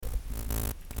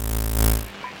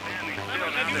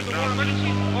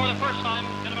emergency for the first time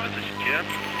in about... This is Jim,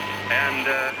 and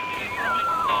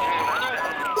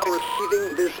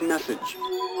receiving this message.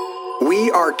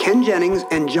 We are Ken Jennings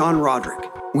and John Roderick.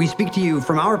 We speak to you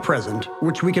from our present,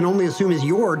 which we can only assume is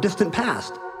your distant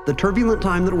past, the turbulent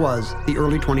time that was the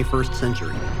early 21st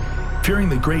century. Fearing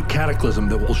the great cataclysm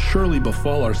that will surely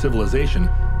befall our civilization,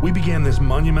 we began this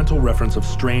monumental reference of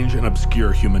strange and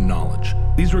obscure human knowledge.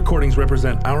 These recordings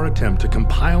represent our attempt to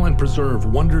compile and preserve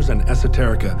wonders and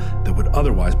esoterica that would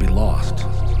otherwise be lost.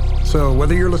 So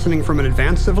whether you're listening from an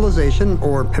advanced civilization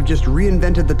or have just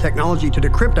reinvented the technology to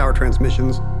decrypt our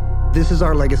transmissions, this is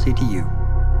our legacy to you.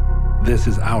 This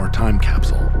is our time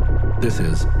capsule. This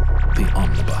is the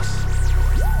Omnibus.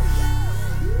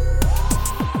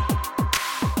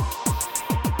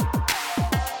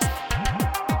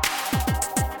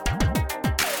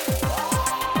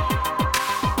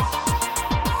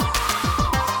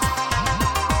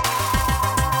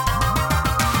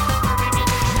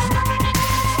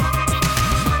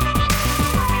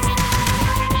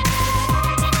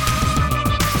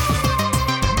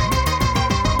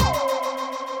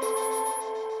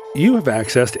 You have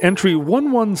accessed entry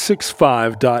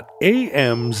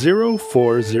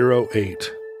 1165.AM0408.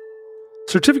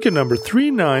 Certificate number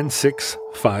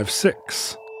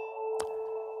 39656.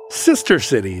 Sister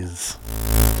Cities.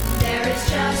 There is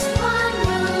just one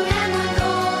moon and one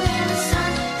golden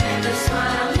sun, and a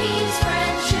smile means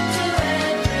friendship to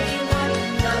everyone.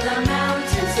 Though the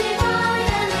mountains divide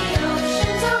and the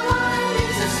oceans are wide,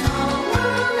 it's a small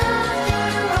world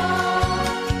after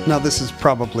all. Now this is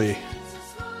probably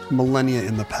millennia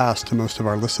in the past to most of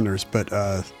our listeners, but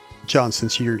John,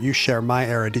 since you share my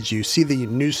era, did you see the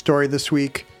news story this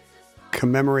week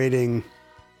commemorating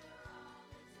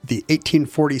the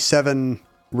 1847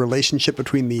 relationship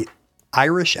between the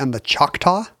Irish and the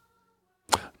Choctaw?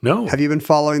 No. Have you been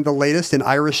following the latest in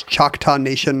Irish Choctaw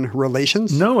Nation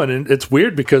relations? No, and it's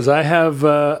weird because I have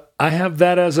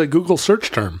that as a Google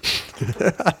search term.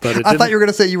 But I thought you were going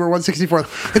to say you were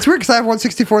 164th. It's weird because I have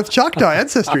 164th Choctaw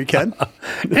ancestry, Ken.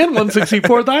 And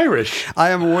 164th Irish. I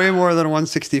am way more than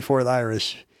 164th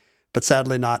Irish, but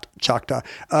sadly not Choctaw.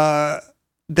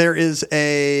 There is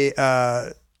there's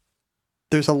a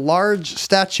large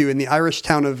statue in the Irish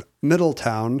town of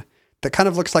Middletown that kind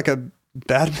of looks like a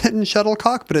badminton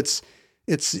shuttlecock, but it's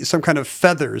some kind of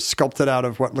feathers sculpted out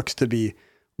of what looks to be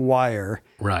wire.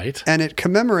 Right. And it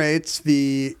commemorates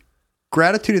the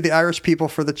gratitude of the Irish people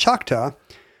for the Choctaw,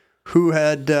 who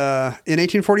had, in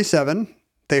 1847,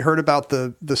 they heard about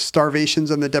the starvations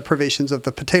and the deprivations of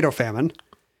the potato famine.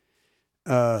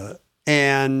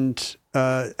 Having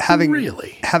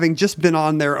just been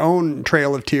on their own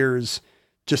trail of tears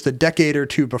just a decade or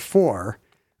two before,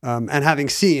 and having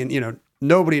seen,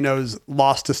 nobody knows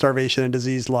loss to starvation and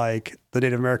disease like the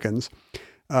Native Americans,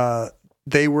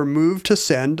 they were moved to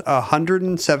send a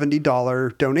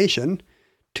 $170 donation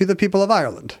to the people of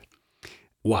Ireland.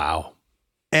 Wow.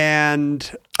 And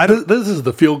this is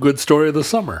the feel-good story of the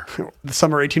summer. The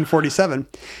summer 1847.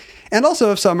 And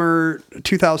also of summer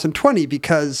 2020,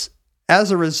 because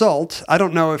as a result, I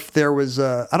don't know if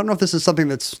this is something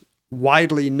that's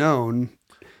widely known.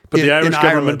 But the Irish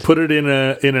government put it in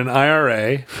an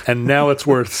IRA, and now it's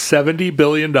worth $70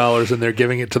 billion, and they're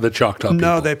giving it to the Choctaw people.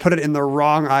 No, they put it in the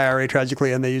wrong IRA,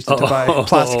 tragically, and they used it to buy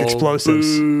plastic explosives.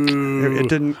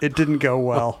 It didn't go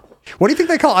well. What do you think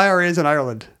they call IRAs in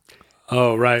Ireland?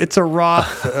 Oh, right. It's a Roth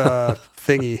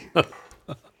thingy.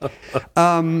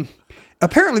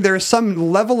 Apparently, there is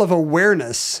some level of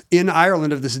awareness in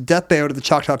Ireland of this debt they owe to the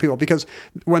Choctaw people, because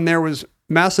when there was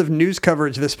massive news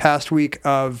coverage this past week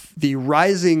of the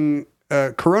rising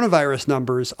coronavirus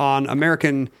numbers on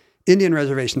American Indian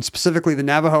reservations, specifically the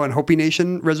Navajo and Hopi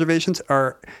Nation reservations,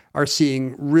 are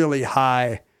seeing really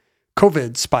high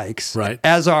COVID spikes, right?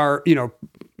 As are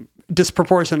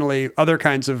disproportionately other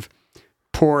kinds of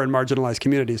poor and marginalized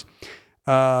communities.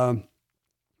 A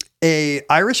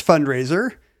Irish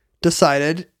fundraiser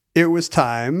decided it was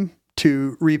time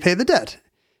to repay the debt.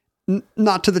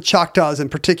 Not to the Choctaws in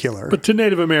particular, but to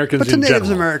Native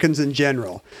Americans in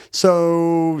general.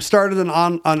 So started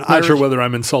on Not Irish. sure whether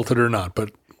I'm insulted or not, but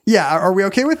yeah, are we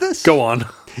okay with this? Go on.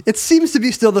 It seems to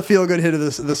be still the feel good hit of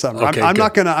the summer. Okay, I'm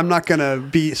not gonna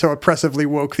be so oppressively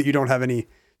woke that you don't have any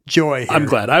joy here. I'm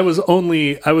glad. I was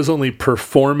only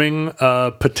performing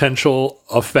a potential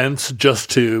offense just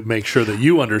to make sure that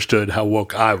you understood how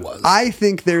woke I was. I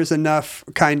think there's enough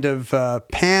kind of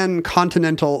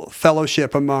pan-continental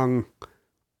fellowship among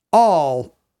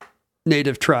all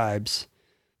native tribes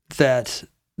that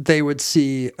they would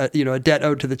see a debt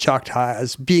owed to the Choctaw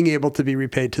as being able to be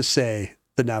repaid to, say,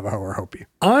 the Navajo or Hopi.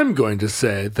 I'm going to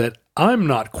say that I'm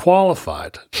not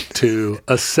qualified to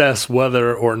assess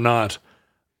whether or not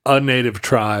a native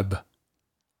tribe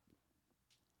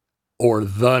or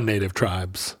the native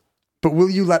tribes. But will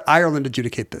you let Ireland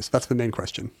adjudicate this? That's the main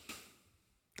question.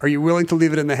 Are you willing to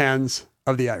leave it in the hands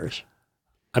of the Irish?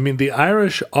 I mean, the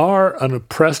Irish are an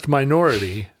oppressed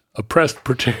minority, oppressed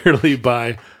particularly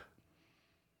by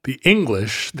the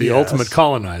English, the Yes. ultimate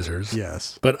colonizers.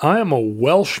 Yes. But I am a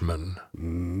Welshman,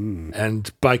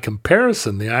 and by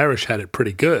comparison, the Irish had it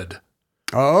pretty good.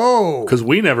 Oh. Because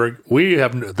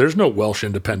there's no Welsh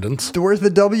independence. Where's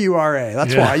the WRA?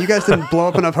 That's Yeah. why. You guys didn't blow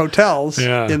up enough hotels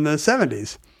Yeah. in the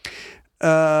 70s.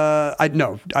 I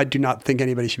do not think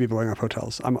anybody should be blowing up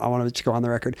hotels. I want to just go on the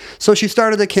record. So she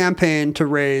started a campaign to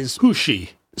raise, Who's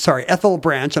she? Ethel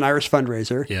Branch, an Irish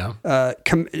fundraiser. Yeah.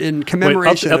 In Wait,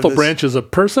 commemoration Ethel of this, Branch is a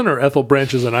person, or Ethel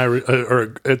Branch is an Irish,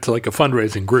 or it's like a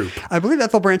fundraising group? I believe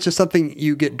Ethel Branch is something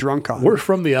you get drunk on. We're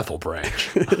from the Ethel Branch.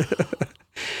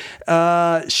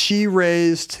 She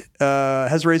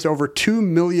has raised over $2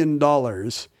 million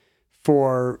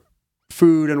for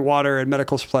food and water and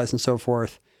medical supplies and so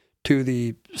forth to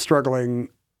the struggling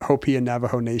Hopi and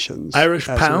Navajo nations. Irish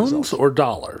as a pounds result. or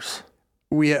dollars?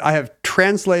 I have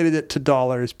translated it to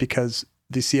dollars because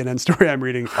the CNN story I'm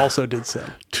reading also did so.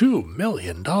 $2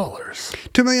 million.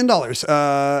 $2 million.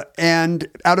 And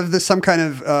out of this, some kind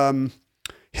of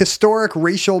historic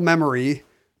racial memory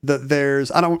that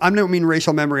there's, I don't mean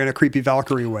racial memory in a creepy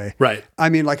Valkyrie way. Right. I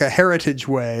mean like a heritage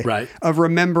way Right. of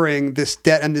remembering this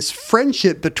debt and this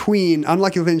friendship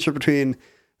unlucky friendship between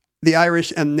the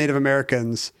Irish and Native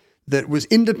Americans that was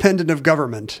independent of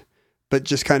government, but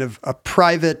just kind of a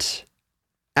private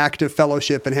act of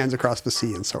fellowship and hands across the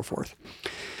sea and so forth.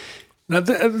 Now,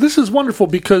 this is wonderful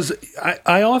because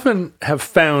I often have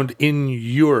found in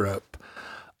Europe,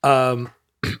 a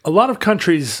lot of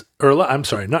countries,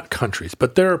 not countries,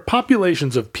 but there are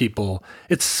populations of people.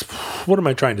 What am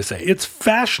I trying to say? It's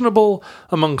fashionable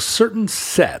among certain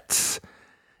sets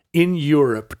in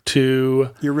Europe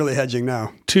You're really hedging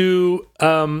now. to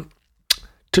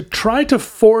try to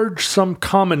forge some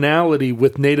commonality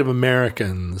with Native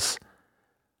Americans,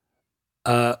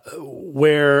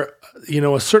 where,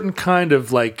 a certain kind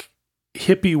of like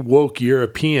hippie woke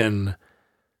European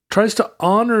tries to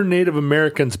honor Native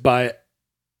Americans by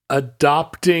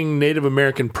adopting Native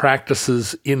American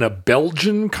practices in a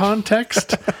Belgian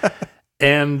context.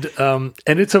 and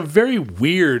it's a very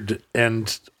weird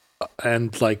and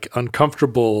like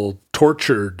uncomfortable,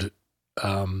 tortured,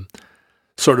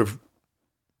 sort of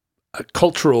a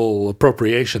cultural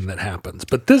appropriation that happens.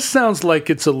 But this sounds like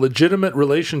it's a legitimate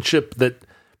relationship that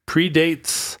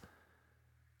predates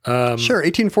Sure,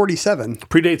 1847.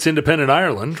 predates independent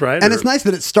Ireland, right? And it's nice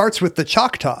that it starts with the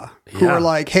Choctaw, who Yeah. are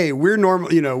like, "Hey, we're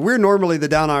normally the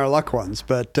down on our luck ones,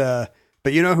 but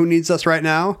you know who needs us right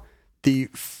now? The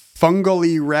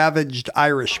fungally ravaged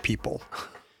Irish people."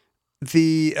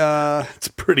 It's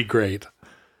pretty great.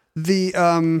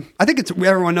 I think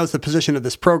everyone knows the position of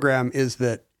this program is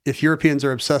that if Europeans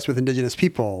are obsessed with indigenous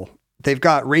people, they've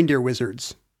got reindeer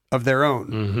wizards of their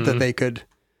own that they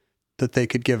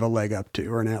could give a leg up to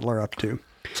or an antler up to.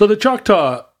 So the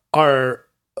Choctaw are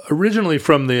originally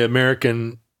from the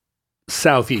American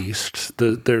Southeast.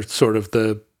 They're sort of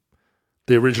the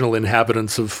original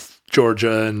inhabitants of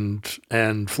Georgia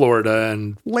and Florida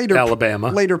and Alabama.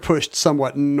 Later pushed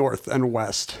somewhat north and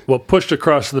west. Well, pushed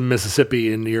across the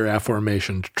Mississippi in your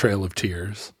aforementioned Trail of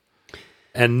Tears.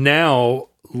 And now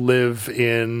live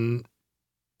in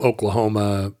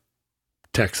Oklahoma,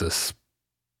 Texas,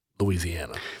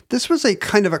 Louisiana. This was a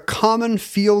kind of a common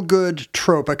feel-good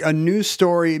trope, like a news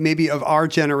story maybe of our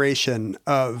generation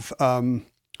of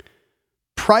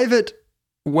private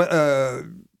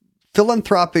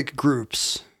philanthropic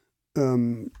groups,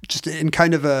 just in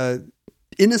kind of a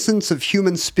innocence of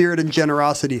human spirit and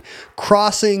generosity,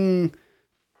 crossing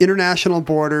international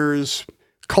borders,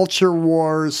 culture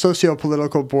wars,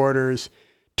 socio-political borders,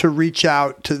 to reach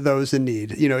out to those in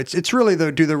need. It's really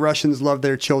the "do the Russians love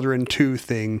their children too"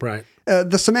 thing. Right.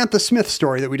 The Samantha Smith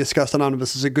story that we discussed on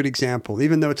Omnibus is a good example.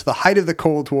 Even though it's the height of the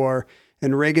Cold War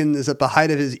and Reagan is at the height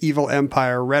of his evil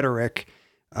empire rhetoric,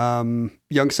 young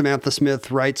Samantha Smith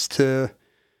writes to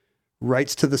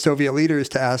the Soviet leaders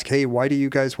to ask, "Hey, why do you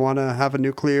guys want to have a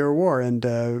nuclear war?" And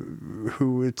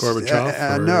who it's Gorbachev?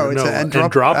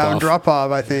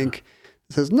 Andropov, I think.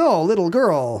 Says, "No, little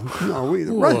girl.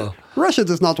 No, Russia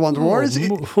does not want war.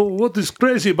 What is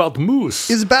crazy about moose?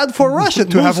 It's bad for Russia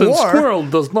to Moose have and war. squirrel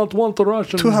does not want the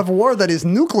Russian To have war that is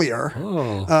nuclear."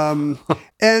 Oh.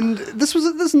 And this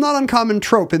is not uncommon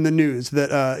trope in the news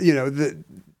that the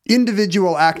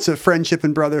individual acts of friendship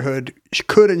and brotherhood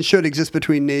could and should exist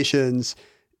between nations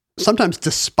sometimes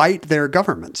despite their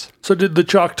governments. So did the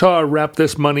Choctaw wrap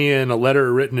this money in a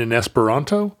letter written in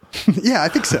Esperanto? Yeah, I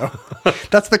think so.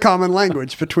 That's the common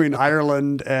language between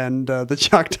Ireland and the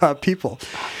Choctaw people.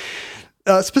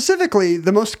 Specifically,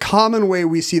 the most common way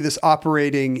we see this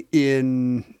operating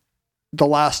in the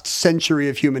last century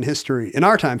of human history, in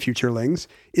our time, futurelings,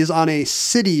 is on a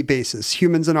city basis.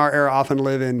 Humans in our era often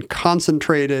live in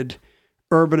concentrated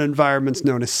urban environments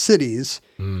known as cities,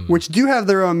 which do have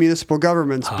their own municipal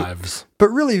governments, Hives. but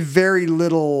really very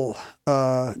little,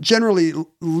 generally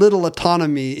little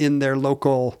autonomy in their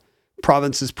local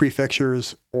provinces,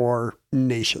 prefectures, or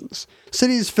nations.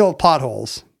 Cities fill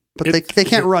potholes, but they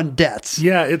can't run debts.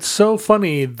 Yeah, it's so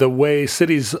funny the way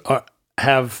cities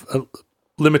have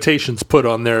limitations put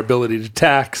on their ability to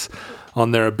tax,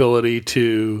 on their ability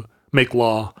to make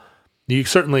law.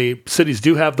 Cities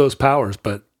do have those powers,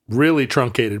 but really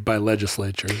truncated by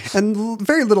legislatures. And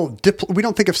very little, we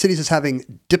don't think of cities as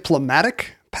having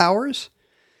diplomatic powers,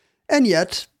 and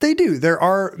yet they do. There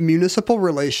are municipal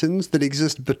relations that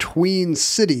exist between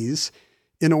cities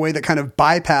in a way that kind of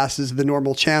bypasses the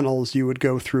normal channels you would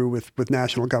go through with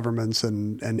national governments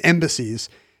and embassies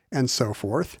and so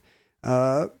forth.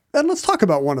 And let's talk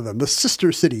about one of them, the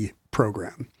Sister City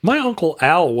program. My Uncle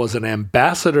Al was an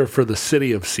ambassador for the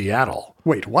city of Seattle.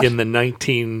 Wait, what? In the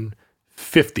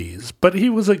 1950s, but he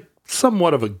was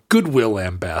somewhat of a goodwill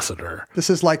ambassador. This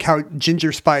is like how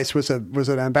Ginger Spice was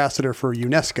an ambassador for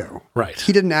UNESCO. Right.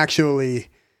 He didn't actually...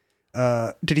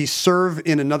 did he serve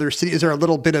in another city? Is there a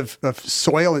little bit of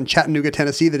soil in Chattanooga,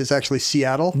 Tennessee that is actually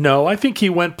Seattle? No, I think he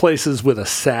went places with a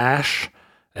sash,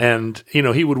 and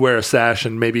he would wear a sash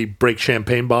and maybe break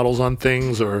champagne bottles on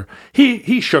things, or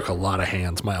he shook a lot of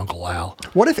hands, my Uncle Al.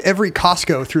 What if every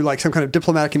Costco through like some kind of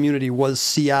diplomatic immunity was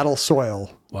Seattle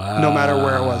soil? Wow. No matter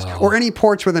where it was. Or any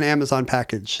porch with an Amazon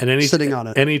package sitting on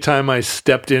it. Anytime I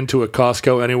stepped into a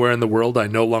Costco anywhere in the world, I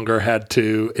no longer had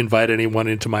to invite anyone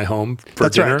into my home for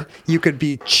dinner. Right. You could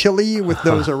be chilly with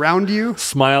those around you.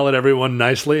 Smile at everyone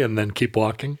nicely and then keep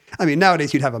walking. I mean,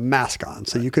 nowadays you'd have a mask on,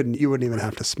 so you wouldn't even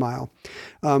have to smile.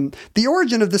 The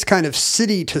origin of this kind of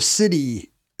city to city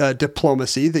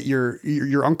diplomacy that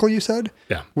your uncle, you said,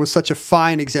 was such a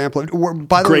fine example.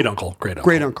 Great uncle.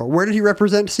 Where did he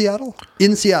represent Seattle?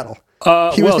 In Seattle.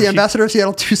 He was the ambassador of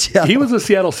Seattle to Seattle. He was a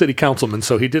Seattle city councilman,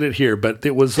 so he did it here. But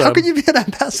it was how could you be an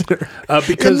ambassador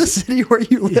in the city where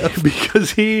you live?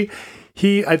 Because he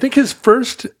I think his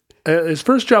first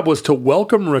job was to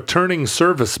welcome returning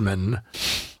servicemen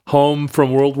home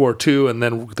from World War II and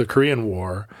then the Korean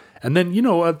War. And then,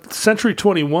 Century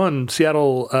 21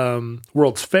 Seattle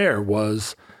World's Fair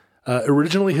was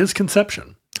originally his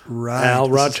conception. Right.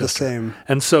 Al Rochester. Is the same.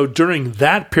 And so during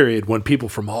that period when people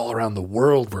from all around the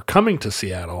world were coming to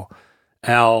Seattle,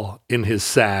 Al, in his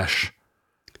sash,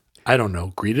 I don't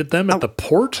know, greeted them at the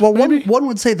port? Well, one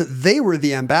would say that they were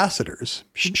the ambassadors.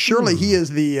 Surely he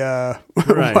is the...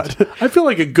 right. What? I feel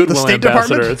like a goodwill State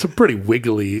ambassador, Department? it's a pretty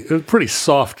wiggly, pretty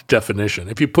soft definition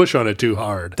if you push on it too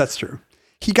hard. That's true.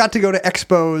 He got to go to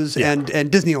expos and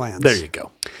Disneyland. There you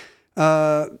go.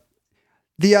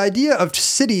 The idea of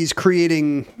cities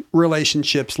creating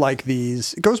relationships like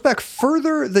these goes back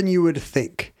further than you would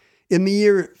think. In the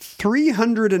year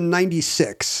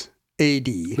 396 AD.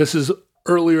 This is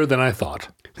earlier than I thought.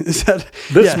 This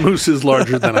moose is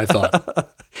larger than I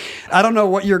thought. I don't know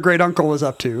what your great uncle was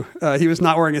up to. He was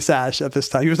not wearing a sash at this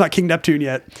time. He was not King Neptune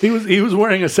yet. He was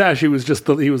wearing a sash. He was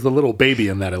the little baby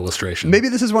in that illustration. Maybe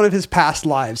this is one of his past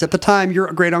lives. At the time,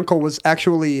 your great uncle was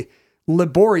actually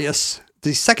Liborius,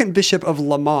 the second bishop of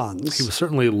Le Mans. He was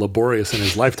certainly laborious in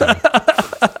his lifetime.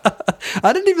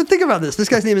 I didn't even think about this. This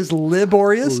guy's name is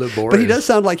Liborius, but he does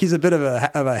sound like he's a bit of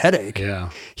a headache. Yeah.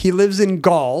 He lives in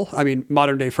Gaul,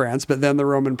 modern day France, but then the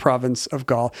Roman province of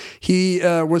Gaul. He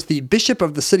was the bishop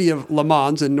of the city of Le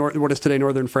Mans in what is today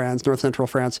northern France, north central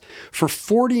France, for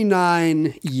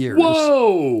 49 years.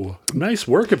 Whoa! Nice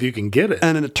work if you can get it.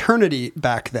 And an eternity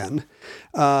back then.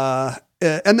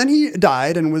 And then he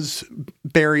died and was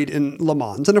buried in Le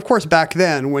Mans. And of course, back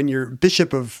then, when your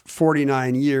bishop of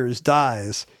 49 years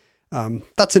dies,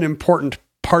 that's an important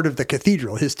part of the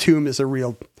cathedral. His tomb is a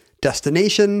real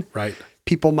destination. Right.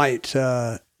 People might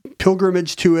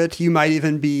pilgrimage to it. You might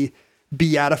even be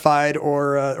beatified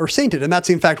or sainted. And that's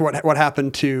in fact what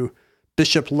happened to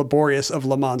Bishop Liborius of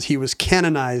Le Mans. He was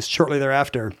canonized shortly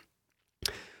thereafter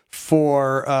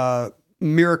for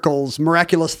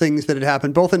miraculous things that had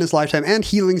happened both in his lifetime and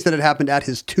healings that had happened at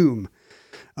his tomb.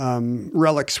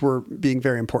 Relics were being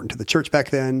very important to the church back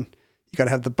then. You got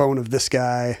to have the bone of this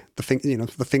guy, the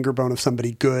finger bone of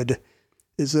somebody good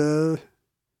is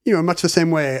much the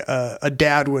same way a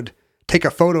dad would take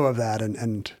a photo of that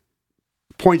and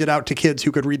pointed out to kids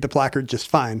who could read the placard just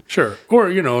fine. Sure. Or,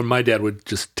 and my dad would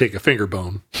just take a finger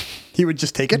bone. He would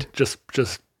just take it? Just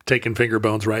taking finger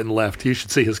bones right and left. You should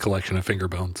see his collection of finger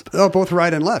bones. Oh, both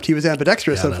right and left. He was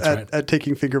ambidextrous Yeah, that's right. at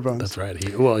taking finger bones. That's right.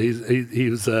 He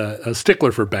was a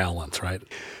stickler for balance, right?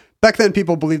 Back then,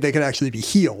 people believed they could actually be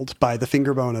healed by the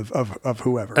finger bone of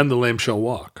whoever. And the lame shall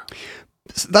walk.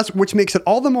 Which makes it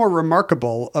all the more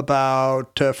remarkable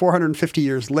about 450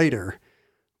 years later,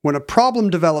 when a problem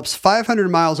develops 500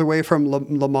 miles away from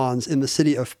Le Mans in the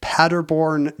city of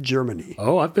Paderborn, Germany.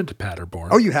 Oh, I've been to Paderborn.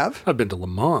 Oh, you have? I've been to Le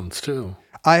Mans, too.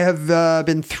 I have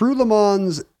been through Le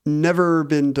Mans, never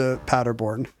been to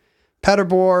Paderborn.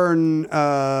 Paderborn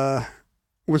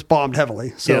was bombed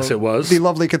heavily. So Yes, it was. The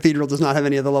lovely cathedral does not have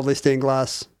any of the lovely stained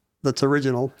glass that's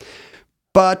original.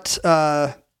 But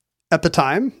at the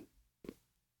time,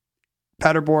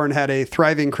 Paderborn had a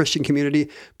thriving Christian community,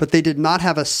 but they did not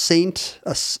have a saint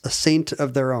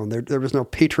of their own. There was no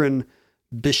patron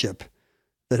bishop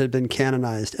that had been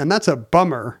canonized. And that's a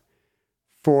bummer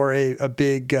for a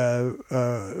big, A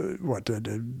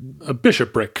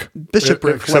bishopric.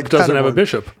 Bishopric, Except like doesn't have a Paderborn.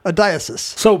 bishop. A diocese.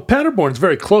 So Paderborn's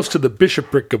very close to the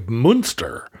bishopric of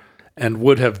Munster and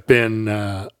would have been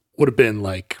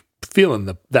like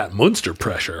feeling that Munster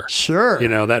pressure. Sure.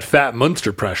 That fat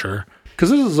Munster pressure.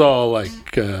 Because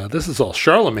this is all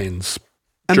Charlemagne's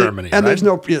Germany. And right?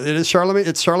 there's it is Charlemagne.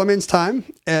 It's Charlemagne's time.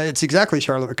 It's exactly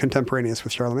contemporaneous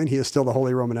with Charlemagne. He is still the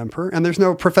Holy Roman Emperor. And there's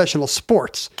no professional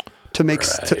sports to make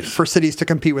for cities to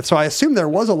compete with. So I assume there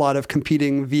was a lot of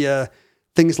competing via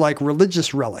things like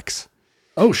religious relics.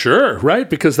 Oh, sure. Right.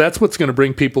 Because that's what's going to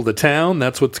bring people to town.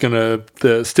 That's what's going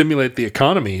to stimulate the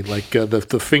economy, like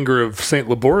the finger of St.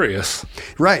 Laborius.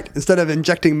 Right. Instead of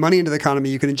injecting money into the economy,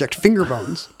 you could inject finger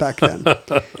bones back then.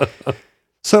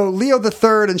 So Pope Leo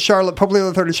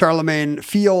III and Charlemagne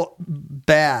feel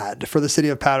bad for the city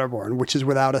of Paderborn, which is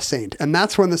without a saint. And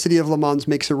that's when the city of Le Mans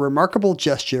makes a remarkable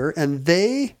gesture, and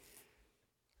they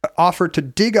offer to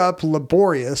dig up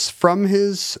Laborius from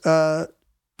his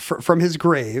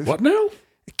grave. What now?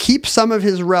 Keep some of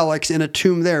his relics in a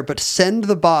tomb there, but send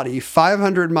the body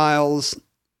 500 miles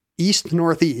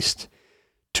east-northeast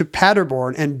to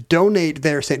Paderborn and donate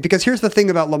their saint. Because here's the thing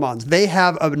about Le Mans. They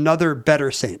have another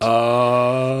better saint.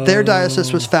 Their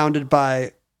diocese was founded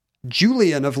by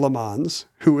Julian of Le Mans,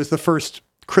 who was the first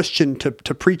Christian to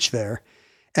preach there.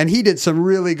 And he did some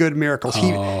really good miracles.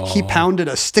 He pounded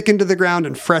a stick into the ground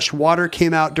and fresh water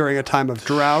came out during a time of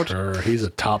drought. Sure, he's a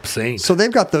top saint. So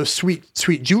they've got those sweet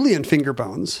Julian finger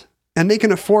bones, and they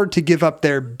can afford to give up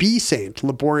their B saint,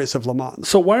 Laborius of Le Mans.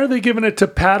 So why are they giving it to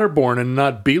Paderborn and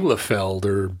not Bielefeld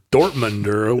or Dortmund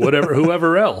or whatever,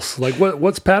 whoever else? Like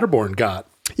what's Paderborn got?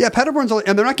 Yeah, Paderborn's,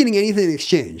 and they're not getting anything in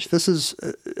exchange. This is,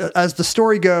 as the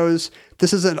story goes,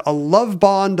 this is a love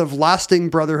bond of lasting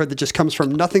brotherhood that just comes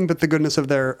from nothing but the goodness of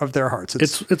their hearts.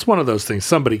 It's one of those things.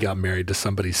 Somebody got married to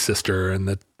somebody's sister, and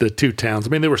the two towns. I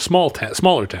mean, they were smaller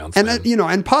towns. And then.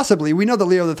 and possibly we know that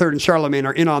Leo III and Charlemagne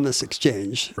are in on this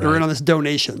exchange. They're in on this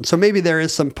donation. So maybe there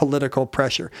is some political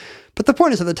pressure. But the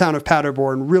point is that the town of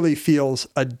Paderborn really feels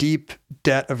a deep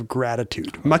debt of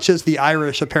gratitude, much as the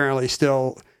Irish apparently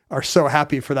still are so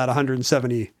happy for that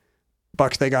 $170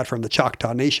 they got from the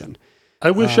Choctaw Nation. I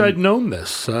wish I'd known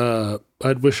this. I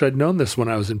wish I'd known this when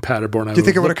I was in Paderborn. Do you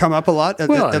think it would have come up a lot at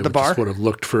the bar? I would have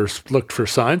looked for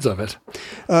signs of it.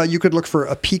 You could look for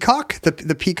a peacock.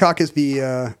 The peacock is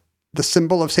the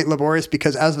symbol of St. Laborius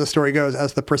because, as the story goes,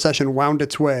 as the procession wound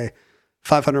its way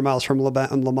 500 miles from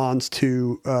Le Mans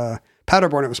to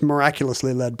Paderborn, it was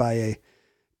miraculously led by a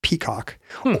peacock.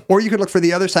 Or you could look for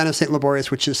the other sign of St.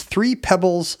 Laborius, which is 3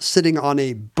 pebbles sitting on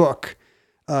a book.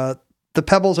 The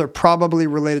pebbles are probably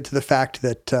related to the fact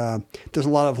that there's a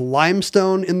lot of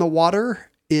limestone in the water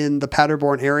in the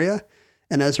Paderborn area.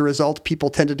 And as a result,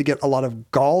 people tended to get a lot of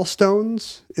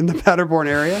gallstones in the Paderborn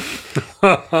area.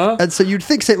 And so you'd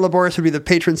think St. Laborius would be the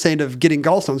patron saint of getting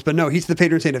gallstones, but no, he's the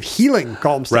patron saint of healing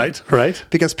gallstones. Right.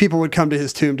 Because people would come to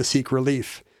his tomb to seek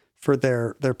relief for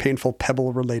their painful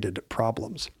pebble-related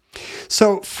problems.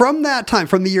 So from that time,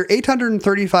 from the year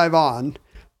 835 on,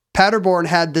 Paderborn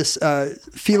had this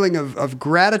feeling of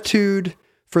gratitude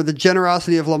for the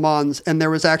generosity of Le Mans, and there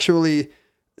was actually,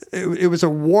 it was a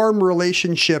warm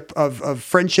relationship of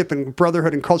friendship and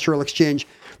brotherhood and cultural exchange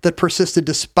that persisted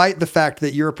despite the fact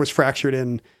that Europe was fractured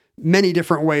in many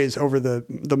different ways over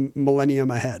the millennium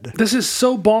ahead. This is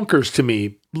so bonkers to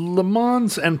me. Le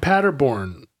Mans and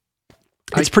Paderborn.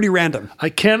 It's pretty random. I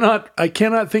cannot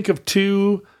think of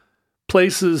two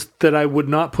places that I would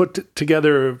not put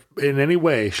together in any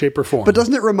way, shape, or form. But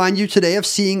doesn't it remind you today of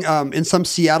seeing in some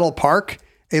Seattle park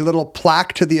a little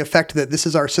plaque to the effect that this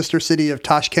is our sister city of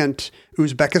Tashkent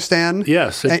Uzbekistan.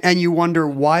 Yes. And you wonder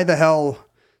why the hell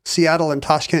Seattle and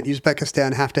Tashkent,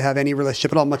 Uzbekistan have to have any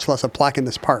relationship at all, much less a plaque in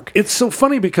this park. It's so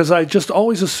funny because I just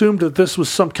always assumed that this was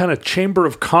some kind of chamber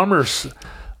of commerce,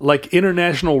 like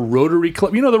International Rotary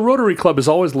Club. You know, the Rotary Club is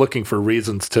always looking for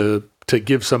reasons to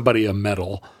give somebody a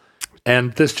medal.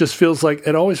 And this just feels like,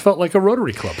 it always felt like a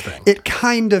Rotary Club thing. It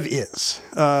kind of is.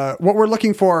 What we're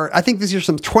looking for, I think these are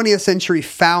some 20th century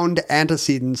found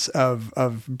antecedents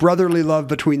of brotherly love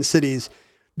between cities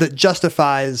that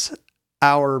justifies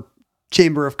our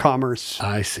Chamber of Commerce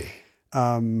I see.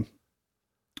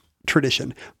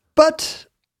 tradition. But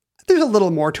there's a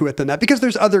little more to it than that because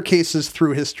there's other cases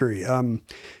through history.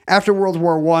 After World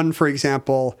War I, for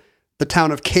example, the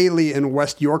town of Cayley in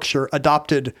West Yorkshire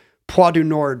adopted Poix du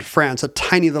Nord, France, a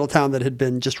tiny little town that had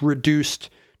been just reduced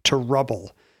to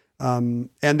rubble. And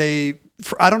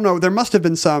I don't know, there must have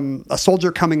been a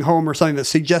soldier coming home or something that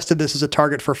suggested this as a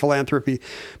target for philanthropy.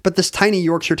 But this tiny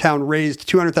Yorkshire town raised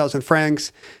 200,000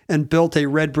 francs and built a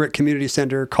red brick community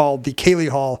center called the Cayley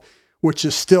Hall, which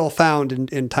is still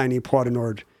found in tiny Poix du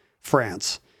Nord,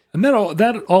 France. And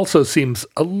that also seems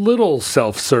a little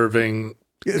self-serving.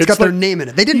 It's got their name in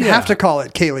it. They didn't have to call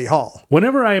it Cayley Hall.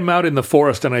 Whenever I'm out in the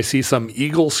forest and I see some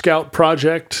Eagle Scout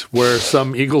project where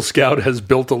some Eagle Scout has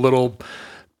built a little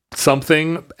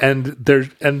something and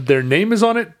their name is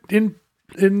on it in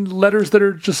letters that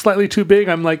are just slightly too big,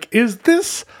 I'm like, is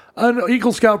this an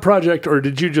Eagle Scout project or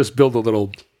did you just build a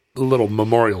little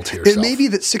memorial to yourself? It may be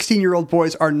that 16-year-old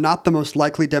boys are not the most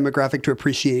likely demographic to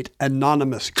appreciate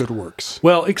anonymous good works.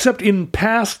 Well, except in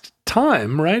past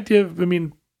time, right?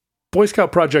 Boy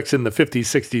Scout projects in the 50s,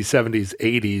 60s, 70s,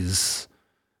 80s.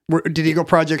 Did Eagle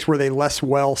projects, were they less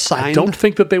well signed? I don't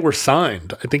think that they were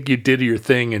signed. I think you did your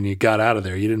thing and you got out of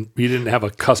there. You didn't have a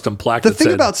custom plaque. The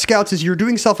thing about Scouts is you're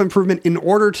doing self-improvement in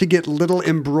order to get little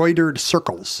embroidered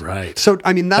circles. Right. So,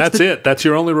 that's it. That's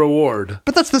your only reward.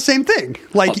 But that's the same thing.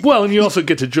 Like, and you also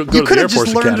get to go to the Air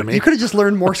Force Academy. You could have just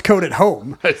learned Morse code at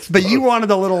home, but you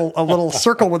wanted a little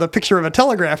circle with a picture of a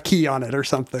telegraph key on it or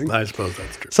something. I suppose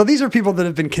that's true. So these are people that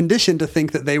have been conditioned to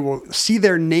think that they will see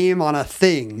their name on a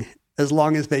thing as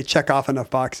long as they check off enough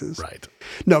boxes. Right.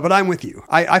 No, but I'm with you.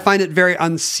 I find it very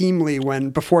unseemly when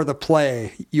before the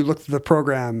play, you look at the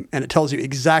program and it tells you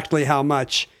exactly how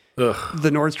much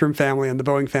the Nordstrom family and the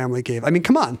Boeing family gave. I mean,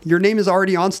 come on. Your name is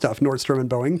already on stuff, Nordstrom and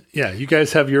Boeing. Yeah, you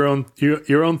guys have your own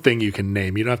thing you can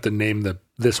name. You don't have to name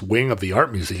this wing of the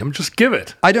art museum. Just give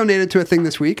it. I donated to a thing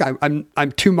this week.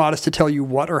 I'm too modest to tell you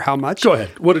what or how much. Go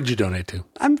ahead. What did you donate to?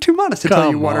 I'm too modest to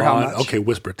tell you what or how much. Okay,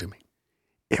 whisper it to me.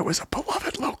 It was a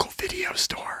beloved local video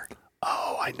store.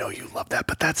 Oh, I know you love that,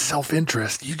 but that's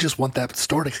self-interest. You just want that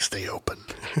store to stay open.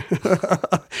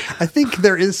 I think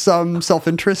there is some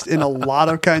self-interest in a lot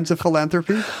of kinds of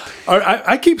philanthropy.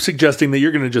 I keep suggesting that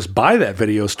you're going to just buy that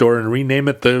video store and rename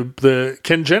it the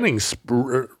Ken Jennings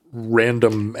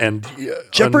random and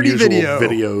Jeopardy unusual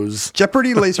videos.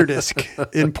 Jeopardy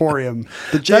Laserdisc Emporium.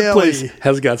 The JLE. That place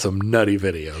has got some nutty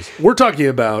videos. We're talking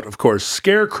about, of course,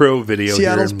 Scarecrow Video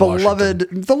Seattle's here in beloved,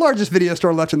 Washington. the largest video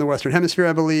store left in the Western Hemisphere,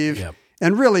 I believe. Yep.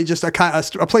 And really just a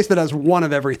place that has one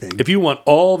of everything. If you want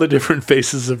all the different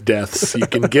faces of deaths, you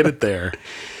can get it there.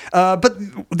 But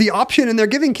the option in their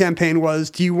giving campaign was,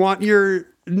 do you want your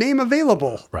name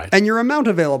available? Right. And your amount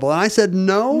available? And I said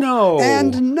no. No.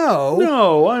 And no.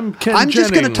 No, I'm Ken I'm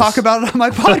just going to Jennings. talk about it on my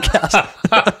podcast.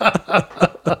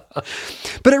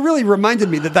 But it really reminded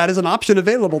me that is an option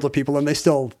available to people, and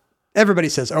everybody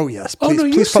says, "Oh yes, please,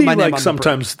 you please put see, my name like on the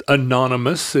sometimes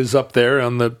Anonymous is up there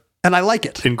on the and I like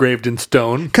it engraved in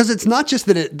stone. because it's not just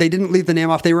that they didn't leave the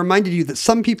name off; they reminded you that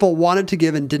some people wanted to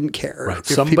give and didn't care. Right.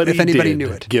 If anybody knew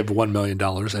it. Give $1 million,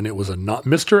 and it was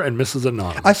Mr. and Mrs.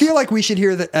 Anonymous. I feel like we should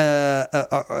hear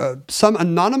that some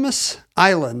anonymous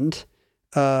island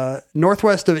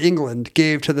northwest of England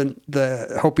gave to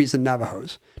the Hopis and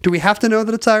Navajos. Do we have to know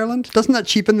that it's Ireland? Doesn't that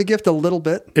cheapen the gift a little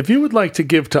bit? If you would like to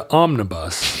give to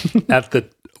Omnibus at the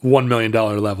 $1 million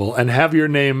level and have your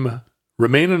name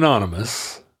remain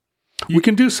anonymous, you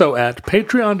can do so at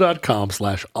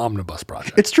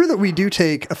patreon.com/omnibusproject. It's true that we do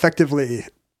take effectively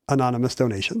anonymous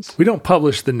donations. We don't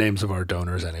publish the names of our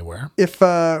donors anywhere. If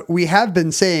we have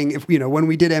been saying, when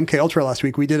we did MK Ultra last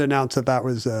week, we did announce that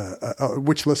was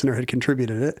which listener had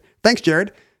contributed it. Thanks,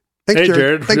 Jared. Thanks,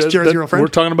 Jared. Thanks, Jared's girlfriend. We're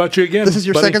talking about you again. This is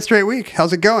your buddy. second straight week.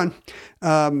 How's it going?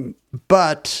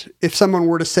 But if someone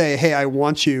were to say, hey, I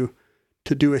want you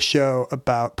to do a show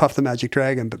about Puff the Magic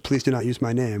Dragon, but please do not use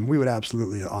my name, we would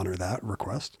absolutely honor that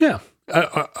request. Yeah.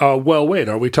 Well, wait,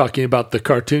 are we talking about the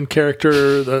cartoon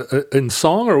character in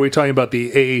song, or are we talking about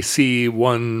the AAC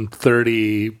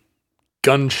 130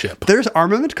 gunship. There's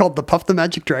armament called the Puff the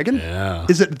Magic Dragon. Yeah.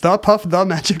 Is it the Puff the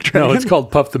Magic Dragon? No, it's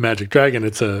called Puff the Magic Dragon.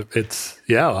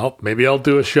 Maybe I'll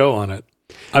do a show on it.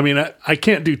 I mean, I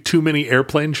can't do too many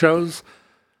airplane shows.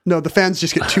 No, the fans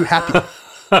just get too happy.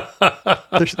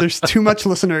 there's too much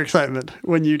listener excitement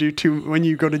when you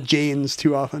go to Jane's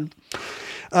too often.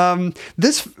 The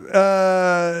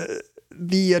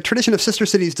tradition of sister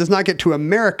cities does not get to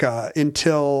America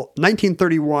until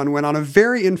 1931, when on a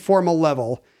very informal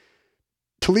level,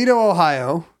 Toledo,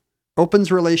 Ohio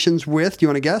opens relations with, do you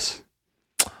want to guess?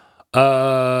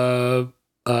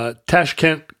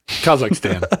 Tashkent,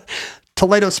 Kazakhstan.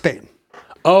 Toledo, Spain.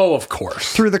 Oh, of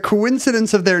course. Through the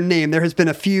coincidence of their name, there has been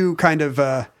a few kind of,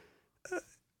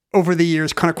 over the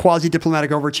years, kind of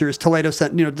quasi-diplomatic overtures. Toledo's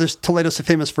so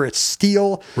famous for its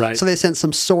steel. Right. So they sent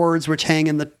some swords which hang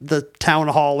in the town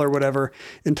hall or whatever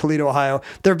in Toledo, Ohio.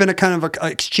 There have been a kind of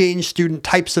exchange student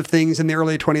types of things in the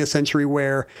early 20th century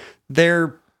where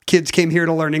their kids came here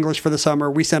to learn English for the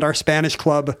summer. We sent our Spanish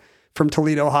club from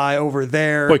Toledo High over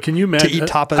there. Boy, can you imagine? To eat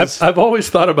tapas. I've always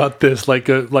thought about this, like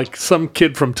some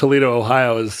kid from Toledo,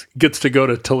 Ohio gets to go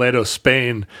to Toledo,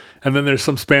 Spain, and then there's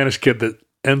some Spanish kid that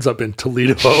ends up in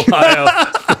Toledo, Ohio.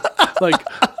 Like,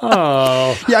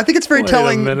 oh. Yeah, I think it's very wait a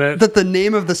telling minute. that the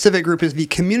name of the civic group is the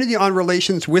Community on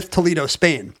Relations with Toledo,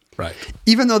 Spain. Right.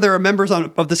 Even though there are members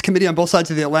of this committee on both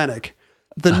sides of the Atlantic,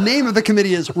 the name of the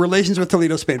committee is Relations with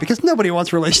Toledo, Spain, because nobody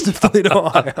wants relations with Toledo,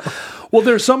 Ohio. Well,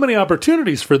 there's so many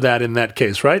opportunities for that in that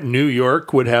case, right? New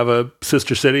York would have a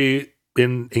sister city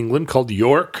in England called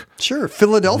York. Sure.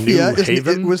 Philadelphia New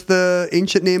Haven. was the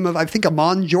ancient name of, I think,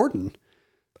 Amman, Jordan.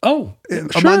 Oh,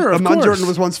 Amman of course. Jordan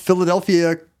was once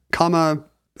Philadelphia,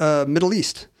 Middle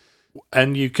East.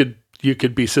 And you could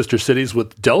be sister cities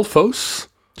with Delphos.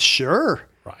 Sure.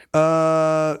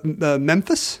 Right.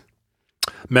 Memphis.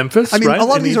 Memphis, I mean, right? a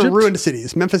lot of in these Egypt? are ruined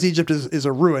cities. Memphis, Egypt is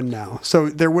a ruin now. So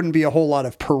there wouldn't be a whole lot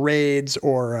of parades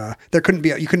or you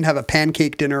couldn't have a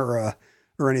pancake dinner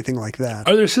or anything like that.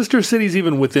 Are there sister cities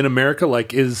even within America?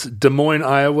 Like, is Des Moines,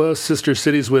 Iowa, sister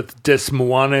cities with Des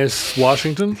Moines,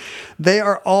 Washington? They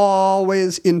are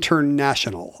always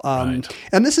international. Right.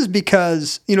 And this is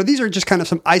because, these are just kind of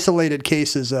some isolated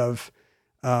cases of,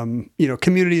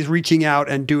 communities reaching out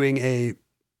and doing a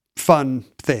fun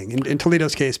thing. In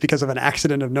Toledo's case, because of an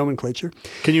accident of nomenclature.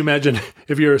 Can you imagine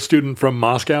if you're a student from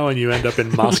Moscow and you end up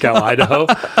in Moscow, Idaho?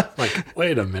 Like,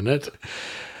 wait a minute.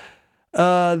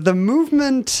 The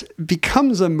movement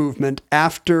becomes a movement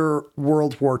after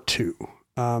World War II.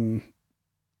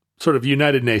 Sort of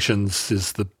United Nations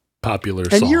is the popular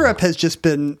And song. Europe has just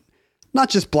been not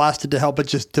just blasted to hell, but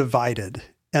just divided.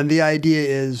 And the idea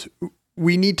is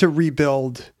we need to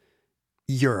rebuild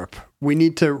Europe. We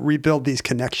need to rebuild these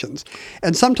connections.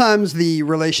 And sometimes the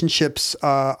relationships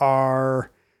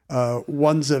are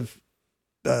ones of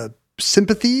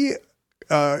sympathy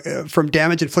from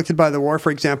damage inflicted by the war.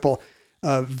 For example,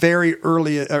 very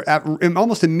early,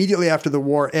 almost immediately after the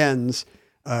war ends,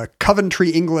 Coventry,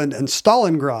 England, and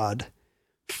Stalingrad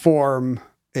form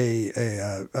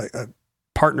a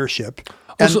partnership,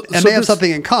 and they have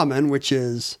something in common, which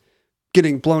is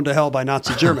getting blown to hell by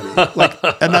Nazi Germany.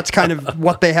 And that's kind of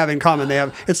what they have in common.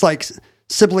 It's like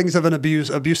siblings of an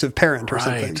abusive parent or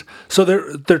something. So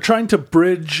they're trying to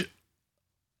bridge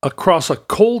across a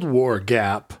Cold War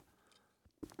gap,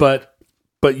 but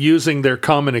using their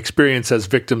common experience as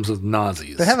victims of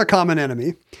Nazis. They have a common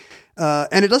enemy.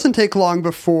 And it doesn't take long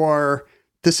before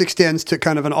this extends to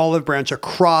kind of an olive branch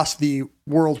across the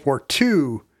World War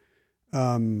II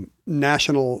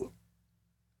national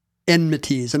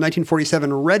enmities. In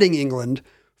 1947, Reading, England,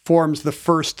 forms the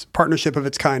first partnership of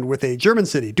its kind with a German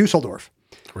city, Dusseldorf.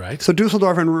 Right. So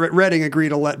Dusseldorf and Reading agree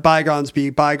to let bygones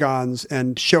be bygones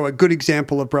and show a good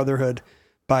example of brotherhood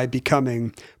by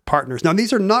becoming partners. Now,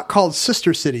 these are not called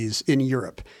sister cities in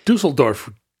Europe.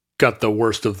 Dusseldorf got the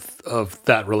worst of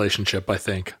that relationship, I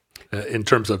think, in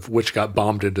terms of which got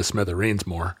bombed into smithereens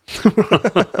more.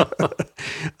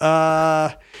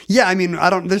 Yeah, I mean,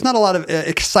 there's not a lot of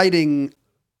exciting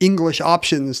English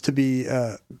options to be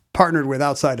partnered with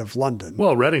outside of London.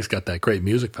 Well, Reading's got that great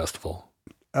music festival.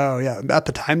 Oh, yeah. At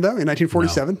the time, though, in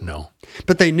 1947? No.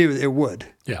 But they knew it would.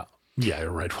 Yeah. Yeah,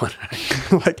 you're right.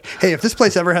 Like, hey, if this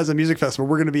place ever has a music festival,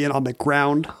 we're going to be in on the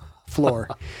ground floor.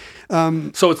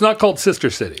 So it's not called sister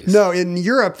cities. No, in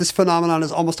Europe, this phenomenon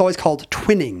is almost always called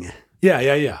twinning.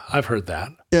 Yeah. I've heard that.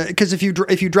 Because if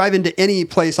you drive into any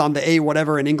place on the A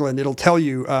whatever in England, it'll tell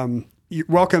you,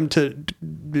 welcome to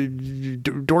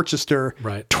Dorchester,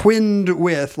 right. Twinned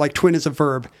with, like twin is a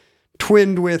verb,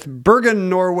 twinned with Bergen,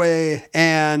 Norway,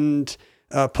 and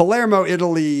Palermo,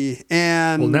 Italy,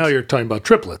 and... Well, now you're talking about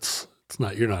triplets.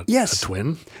 You're not Yes. a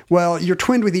twin. Well, you're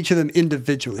twinned with each of them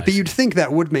individually, but you'd think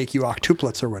that would make you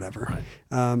octuplets or whatever.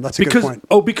 Right. That's a good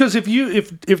point. Because if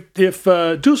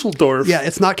Dusseldorf, Yeah,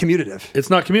 it's not commutative. it's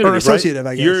not commutative, Or associative,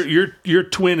 right? I guess. Your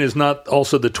twin is not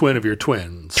also the twin of your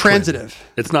twin's Transitive. twin.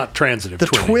 It's not transitive. The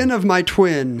twinning. twin of my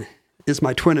twin is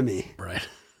my twinemy. Right.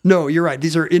 No, you're right.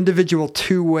 These are individual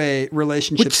two-way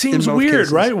relationships. Which seems in both weird,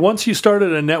 cases. right? Once you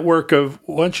started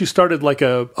like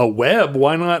a web,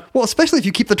 why not? Well, especially if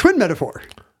you keep the twin metaphor,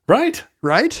 Right?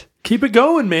 right? Keep it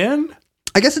going, man.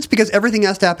 I guess it's because everything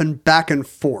has to happen back and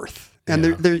forth, and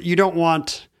Yeah. you don't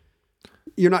want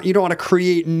to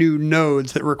create new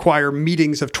nodes that require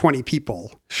meetings of 20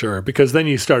 people. Sure, because then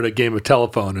you start a game of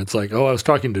telephone. It's like, I was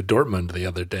talking to Dortmund the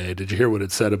other day. Did you hear what they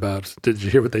said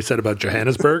about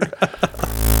Johannesburg?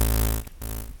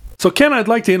 So, Ken, I'd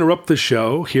like to interrupt the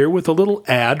show here with a little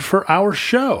ad for our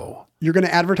show. You're going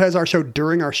to advertise our show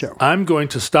during our show. I'm going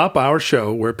to stop our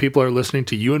show where people are listening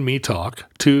to you and me talk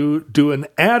to do an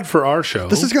ad for our show.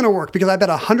 This is going to work because I bet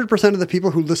 100% of the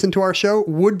people who listen to our show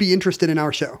would be interested in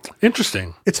our show.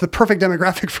 Interesting. It's the perfect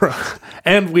demographic for us.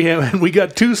 And we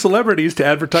got two celebrities to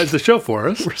advertise the show for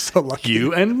us. We're so lucky.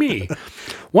 You and me.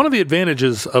 One of the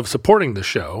advantages of supporting the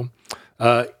show,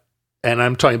 and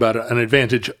I'm talking about an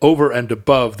advantage over and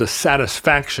above the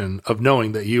satisfaction of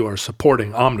knowing that you are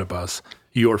supporting Omnibus,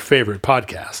 your favorite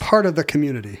podcast, Part of the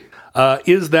community.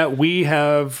 is that we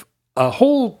have a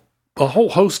whole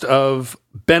host of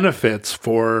benefits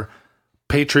for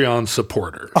Patreon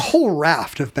supporters. A whole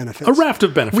raft of benefits. A raft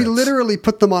of benefits. We literally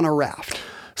put them on a raft.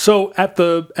 So at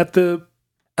the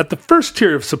first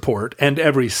tier of support and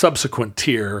every subsequent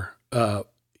tier,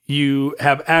 you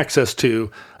have access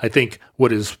to, I think,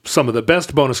 what is some of the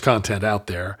best bonus content out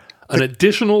there. An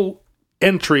additional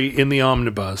entry in the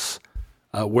Omnibus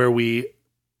where we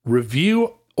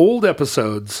review old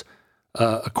episodes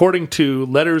according to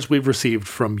letters we've received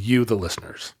from you, the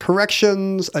listeners.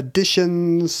 Corrections,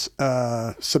 additions,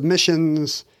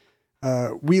 submissions.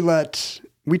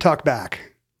 We talk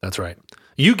back. That's right.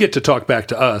 You get to talk back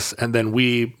to us, and then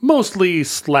we mostly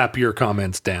slap your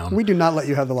comments down. We do not let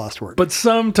you have the last word. But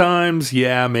sometimes,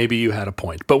 yeah, maybe you had a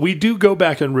point. But we do go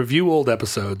back and review old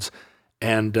episodes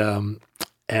and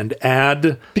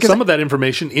add some of that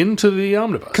information into the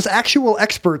Omnibus. Because actual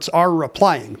experts are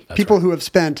replying. People who have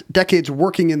spent decades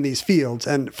working in these fields,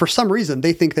 and for some reason,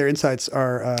 they think their insights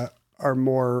are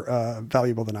more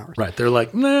valuable than ours. Right. They're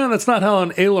like, nah, that's not how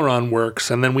an aileron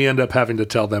works. And then we end up having to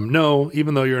tell them, no,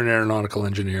 even though you're an aeronautical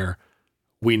engineer,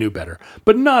 we knew better.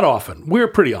 But not often. We're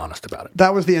pretty honest about it.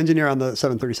 That was the engineer on the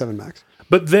 737 MAX.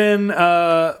 But then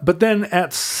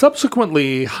at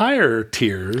subsequently higher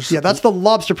tiers, Yeah, that's the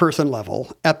lobster person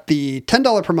level. At the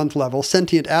 $10 per month level,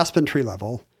 sentient aspen tree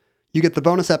level, you get the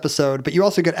bonus episode, but you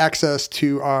also get access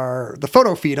to the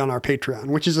photo feed on our Patreon,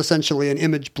 which is essentially an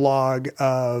image blog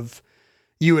of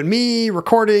you and me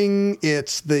recording.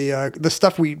 It's the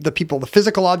stuff the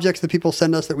physical objects that people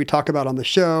send us that we talk about on the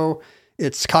show.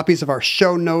 It's copies of our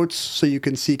show notes, so you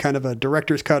can see kind of a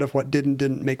director's cut of what did and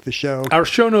didn't make the show. Our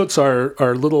show notes are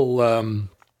little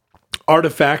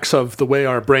artifacts of the way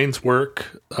our brains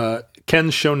work.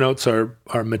 Ken's show notes are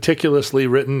meticulously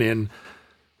written in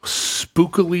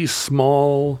spookily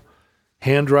small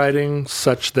handwriting,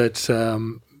 such that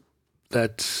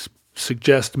that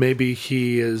suggest maybe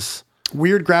he is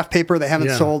Weird graph paper they haven't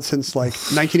Yeah. sold since like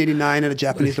 1989 at a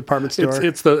Japanese department store.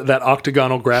 It's that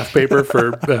octagonal graph paper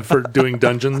for doing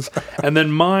dungeons, and then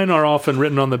mine are often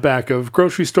written on the back of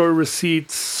grocery store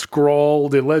receipts,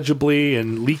 scrawled illegibly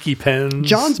in leaky pens.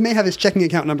 John's may have his checking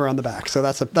account number on the back, so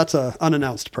that's a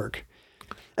unannounced perk.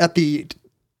 At the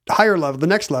higher level, the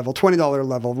next level, $20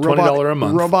 level, $20 a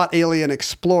month. Robot Alien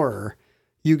Explorer,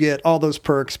 you get all those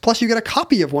perks. Plus, you get a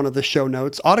copy of one of the show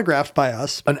notes autographed by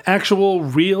us. An actual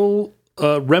real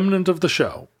remnant of the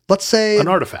show. Let's say An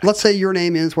artifact. Let's say your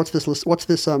name is what's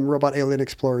this Robot Alien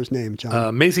Explorer's name,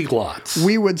 John? Macy Glotz.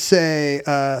 We would say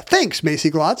thanks,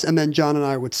 Macy Glotz, and then John and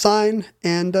I would sign,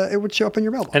 and it would show up in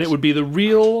your mailbox. And it would be the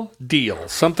real deal,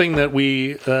 something that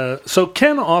we... so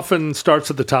Ken often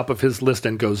starts at the top of his list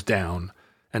and goes down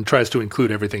and tries to include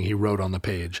everything he wrote on the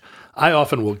page. I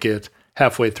often will get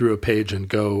halfway through a page and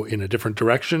go in a different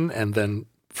direction and then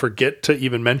forget to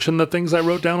even mention the things I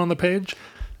wrote down on the page.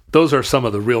 Those are some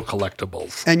of the real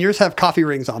collectibles. And yours have coffee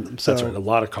rings on them. So, That's right, a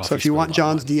lot of coffee So if you spilled want on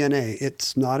John's DNA,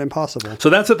 it's not impossible. So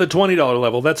that's at the $20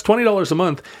 level. That's $20 a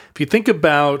month. If you think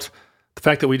about the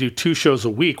fact that we do 2 shows a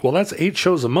week, well, that's 8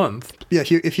 shows a month. Yeah,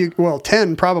 if you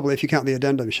 10 probably if you count the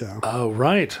addendum show. Oh,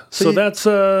 right. So that's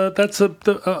a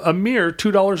mere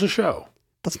 $2 a show.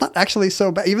 That's not actually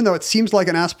so bad, even though it seems like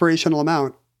an aspirational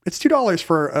amount. It's $2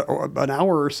 for an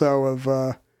hour or so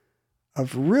of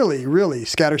of really, really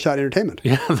scattershot entertainment.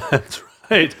 Yeah, that's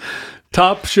right.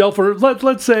 Top shelf, or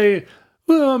let's say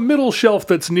middle shelf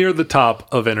that's near the top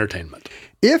of entertainment.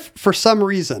 If for some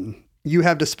reason you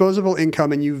have disposable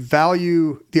income and you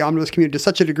value the Omnibus community to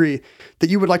such a degree that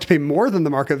you would like to pay more than the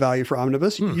market value for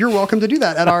Omnibus, you're welcome to do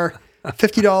that at our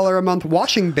 $50 a month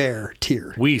Washing Bear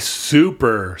tier. We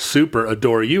super, super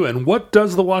adore you. And what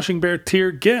does the Washing Bear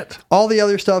tier get? All the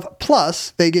other stuff,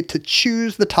 plus they get to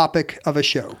choose the topic of a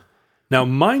show. Now,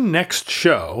 my next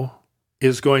show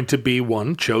is going to be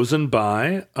one chosen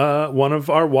by one of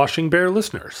our Washing Bear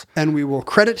listeners. And we will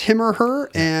credit him or her.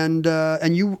 And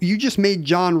you just made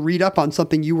John read up on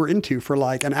something you were into for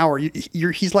like an hour.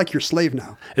 He's like your slave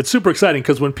now. It's super exciting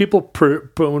because when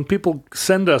people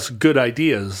send us good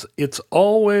ideas, it's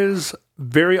always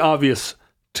very obvious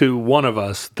to one of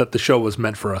us that the show was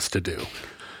meant for us to do.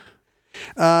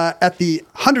 At the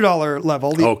 $100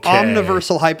 level, the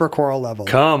Omniversal Hypercoral level.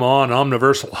 Come on,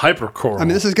 Omniversal Hypercoral. I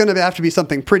mean, this is going to have to be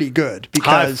something pretty good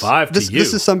because High five to you.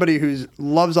 This is somebody who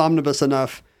loves Omnibus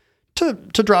enough to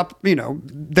drop,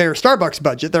 their Starbucks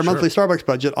budget, their monthly Starbucks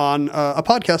budget on a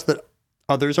podcast that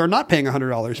others are not paying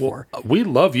 $100 for. We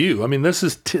love you. I mean, this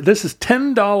is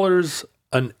 $10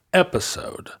 an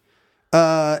episode.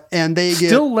 And they get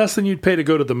still less than you'd pay to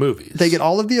go to the movies. They get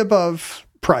all of the above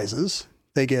prizes.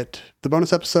 They get the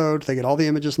bonus episode. They get all the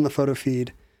images in the photo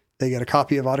feed. They get a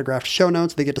copy of autographed show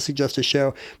notes. They get to suggest a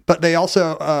show. But they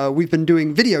also, we've been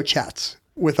doing video chats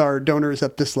with our donors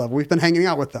at this level. We've been hanging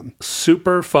out with them.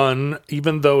 Super fun,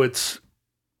 even though it's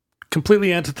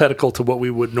completely antithetical to what we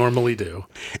would normally do.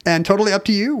 And totally up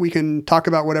to you. We can talk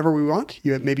about whatever we want.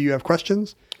 Maybe you have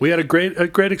questions. We had a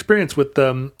great experience with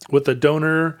a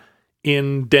donor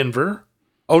in Denver.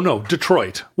 Oh no,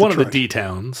 Detroit. One of the D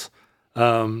towns.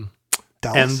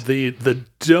 Dallas. And the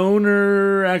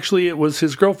donor, actually, it was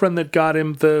his girlfriend that got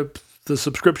him the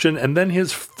subscription, and then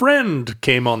his friend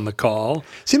came on the call.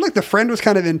 Seemed like the friend was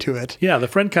kind of into it. Yeah, the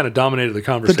friend kind of dominated the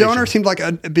conversation. The donor seemed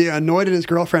like be annoyed at his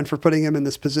girlfriend for putting him in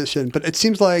this position, but it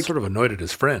seems like sort of annoyed at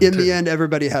his friend. In the end,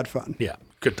 everybody had fun. Yeah,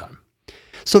 good time.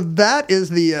 So that is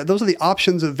those are the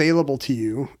options available to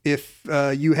you if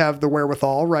you have the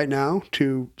wherewithal right now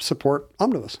to support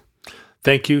Omnibus.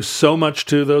 Thank you so much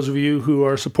to those of you who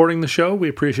are supporting the show. We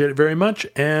appreciate it very much.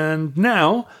 And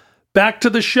now, back to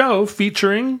the show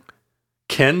featuring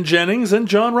Ken Jennings and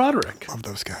John Roderick. Love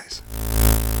those guys.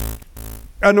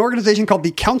 An organization called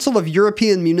the Council of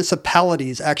European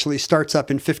Municipalities actually starts up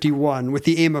in 1951 with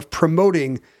the aim of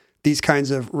promoting these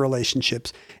kinds of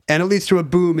relationships. And it leads to a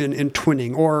boom in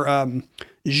twinning, or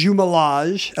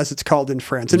jumelage, as it's called in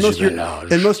France. In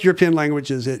most European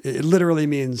languages, it literally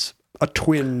means a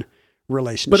twin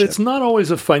relationship. But it's not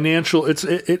always a financial.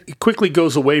 It quickly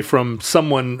goes away from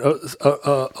someone,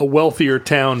 a wealthier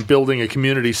town building a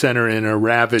community center in a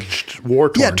ravaged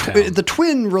war-torn town. The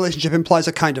twin relationship implies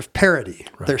a kind of parity.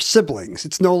 Right. They're siblings.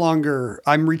 It's no longer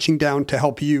I'm reaching down to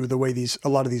help you the way a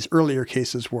lot of these earlier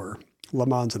cases were. Le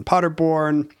Mans and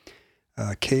Paderborn,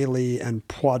 Cayley and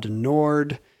Poix de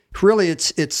Nord. Really,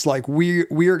 it's like we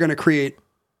are going to create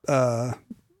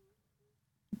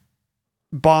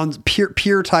bonds,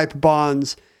 peer type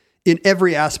bonds in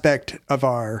every aspect of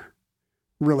our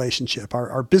relationship.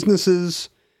 Our businesses,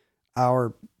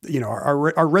 our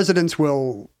residents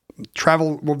will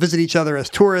visit each other as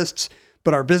tourists,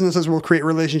 but our businesses will create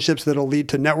relationships that'll lead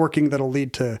to networking, that'll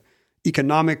lead to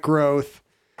economic growth.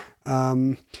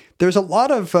 There's a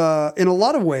lot of, in a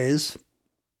lot of ways,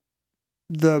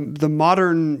 the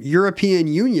modern European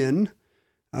Union,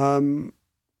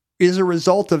 is a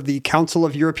result of the Council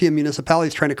of European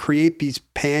Municipalities trying to create these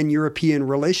pan-European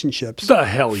relationships. The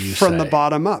hell you from say? The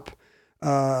bottom up.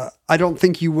 I don't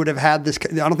think you would have had this.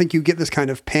 I don't think you get this kind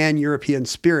of pan-European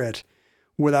spirit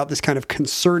without this kind of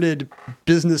concerted,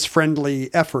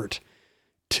 business-friendly effort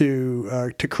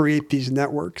to create these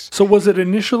networks. So was it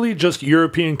initially just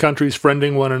European countries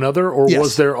friending one another, or Yes.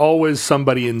 was there always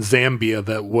somebody in Zambia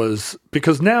that was?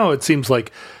 Because now it seems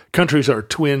like countries are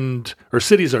twinned, or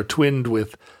cities are twinned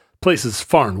with places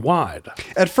far and wide.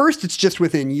 At first, it's just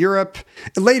within Europe.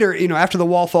 Later, after the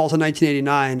wall falls in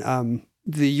 1989,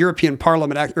 the European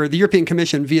Parliament, or the European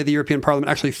Commission via the European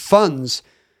Parliament, actually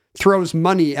throws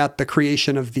money at the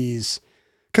creation of these,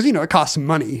 because, it costs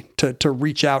money to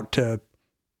reach out to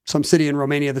some city in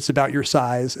Romania that's about your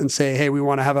size and say, hey, we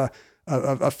want to have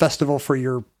a festival for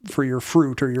your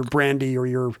fruit or your brandy or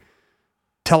your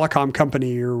telecom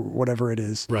company or whatever it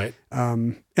is. Right.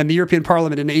 And the European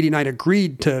Parliament in 1989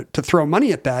 agreed to throw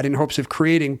money at that in hopes of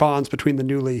creating bonds between the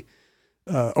newly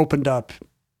opened up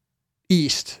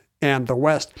East and the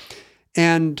West.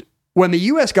 And when the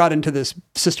U.S. got into this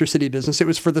sister city business, it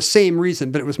was for the same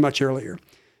reason, but it was much earlier.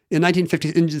 in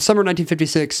summer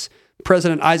 1956,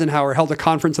 President Eisenhower held a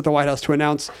conference at the White House to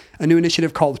announce a new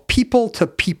initiative called People to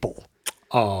People,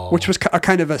 which was a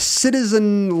kind of a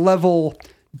citizen level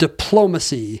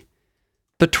diplomacy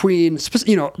between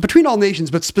all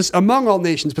nations, but among all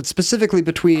nations, but specifically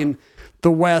between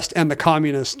the West and the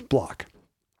communist bloc.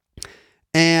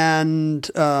 And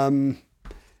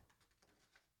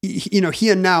he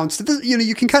announced this,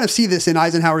 you can kind of see this in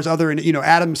Eisenhower's other,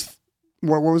 Adams,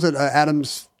 what was it?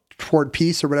 Adams Toward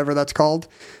Peace or whatever that's called.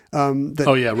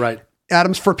 Right.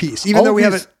 Adams for Peace. Even though we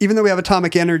have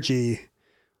atomic energy,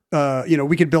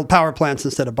 we could build power plants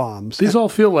instead of bombs. These all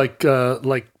feel like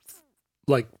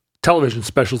television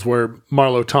specials where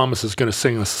Marlo Thomas is going to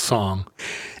sing us a song.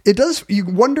 It does. You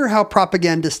wonder how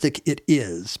propagandistic it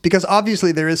is, because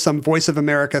obviously there is some Voice of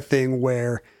America thing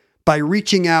where by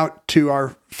reaching out to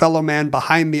our fellow man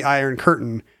behind the Iron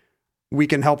Curtain, we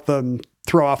can help them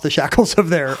throw off the shackles of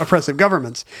their oppressive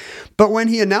governments. But when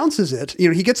he announces it,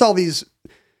 he gets all these,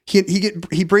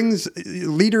 he brings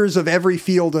leaders of every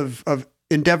field of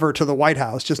endeavor to the White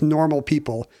House, just normal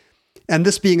people. And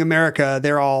this being America,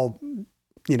 they're all,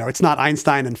 it's not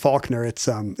Einstein and Faulkner. It's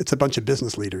a bunch of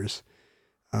business leaders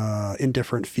in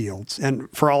different fields. And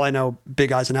for all I know,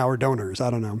 big Eisenhower donors. I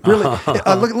don't know.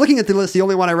 Really, looking at the list, the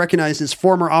only one I recognize is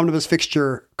former Omnibus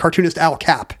fixture cartoonist Al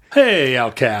Capp. Hey,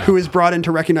 Al Capp. Who is brought in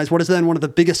to recognize what is then one of the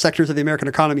biggest sectors of the American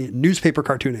economy, newspaper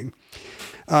cartooning.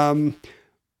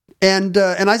 And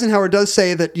Eisenhower does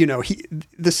say that,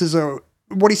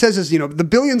 what he says is, the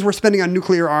billions we're spending on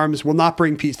nuclear arms will not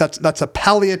bring peace. That's a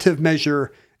palliative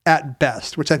measure at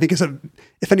best, which I think is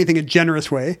if anything, a generous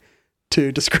way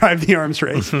to describe the arms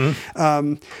race.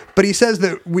 Mm-hmm. But he says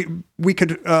that we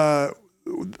could,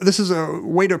 this is a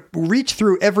way to reach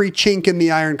through every chink in the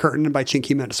Iron Curtain. And by chink,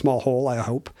 he meant a small hole, I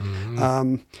hope.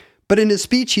 Mm-hmm. But in his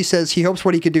speech, he says he hopes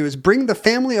what he could do is bring the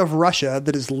family of Russia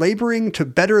that is laboring to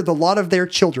better the lot of their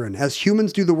children, as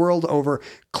humans do the world over,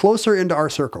 closer into our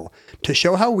circle, to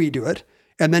show how we do it,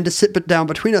 and then to sit down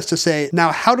between us to say,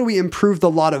 now, how do we improve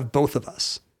the lot of both of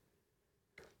us?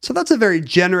 So that's a very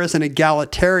generous and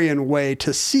egalitarian way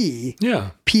to see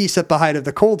peace at the height of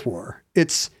the Cold War.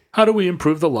 It's how do we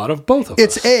improve the lot of both of us?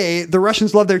 It's A, the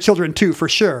Russians love their children too, for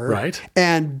sure. Right.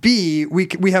 And B,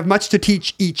 we have much to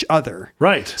teach each other.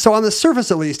 Right. So on the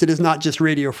surface, at least, it is not just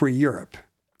Radio Free Europe.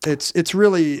 It's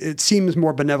really, it seems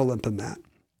more benevolent than that.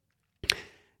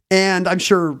 And I'm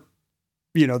sure,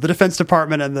 the Defense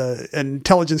Department and the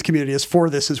intelligence community is for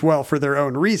this as well, for their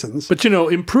own reasons. But,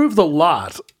 improve the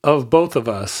lot of both of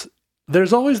us.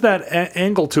 There's always that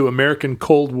angle to American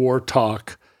Cold War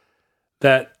talk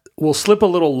that will slip a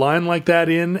little line like that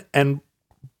in. And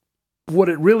what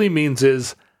it really means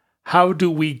is, how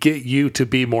do we get you to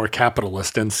be more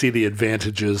capitalist and see the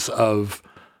advantages of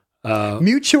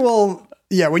mutual...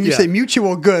 Yeah, when you say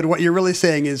mutual good, what you're really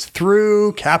saying is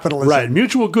through capitalism. Right,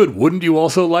 mutual good. Wouldn't you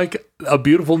also like a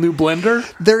beautiful new blender?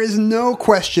 There is no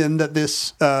question that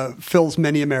this fills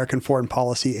many American foreign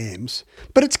policy aims,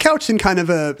 but it's couched in kind of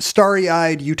a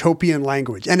starry-eyed utopian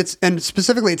language. And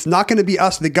specifically, it's not going to be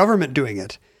us, the government, doing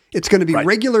it. It's going to be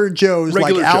regular Joes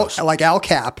like Al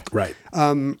Capp, right?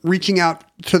 Reaching out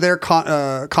to their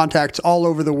contacts all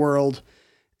over the world,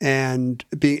 an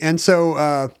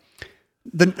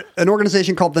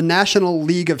organization called the National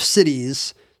League of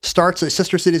Cities starts a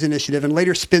Sister Cities initiative and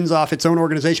later spins off its own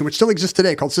organization, which still exists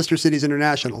today, called Sister Cities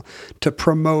International, to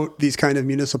promote these kind of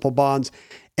municipal bonds.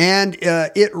 And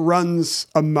it runs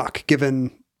amok,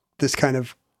 given this kind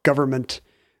of government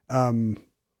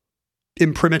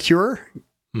imprimatur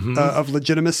of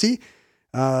legitimacy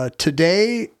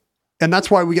today. And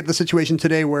that's why we get the situation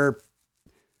today where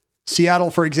Seattle,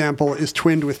 for example, is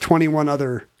twinned with 21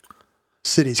 other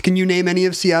cities. Can you name any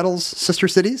of Seattle's sister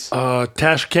cities?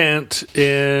 Tashkent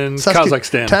in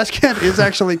Kazakhstan. Tashkent is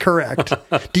actually correct.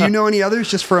 Do you know any others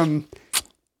just from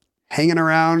hanging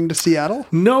around Seattle?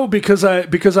 No, because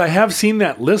I have seen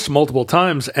that list multiple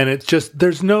times, and it's just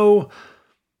it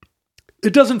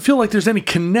doesn't feel like there's any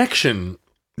connection.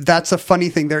 That's a funny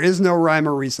thing. There is no rhyme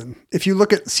or reason. If you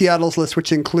look at Seattle's list,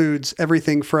 which includes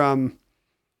everything from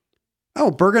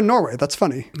Bergen, Norway. That's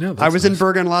funny. Yeah, I was in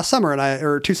Bergen last summer,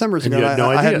 or 2 summers ago.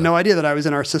 I had no idea that I was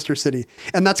in our sister city.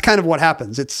 And that's kind of what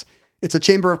happens. It's a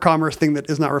Chamber of Commerce thing that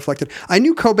is not reflected. I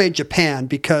knew Kobe, Japan,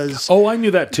 because... Oh, I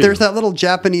knew that too. There's that little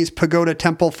Japanese pagoda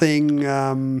temple thing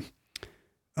on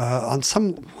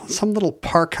some little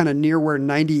park kind of near where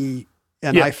 90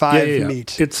 and I-5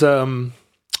 meet. It's... and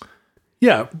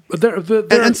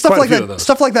stuff like that.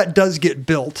 Stuff like that does get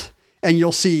built, and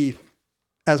you'll see...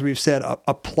 as we've said,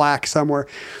 a plaque somewhere.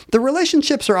 The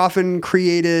relationships are often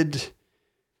created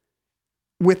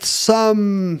with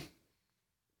some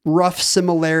rough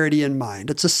similarity in mind.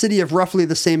 It's a city of roughly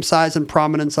the same size and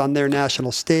prominence on their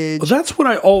national stage. Well, that's what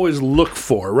I always look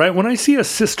for, right? When I see a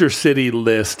sister city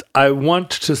list, I do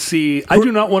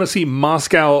not want to see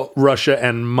Moscow, Russia,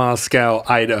 and Moscow,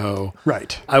 Idaho.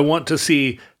 Right. I want to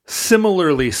see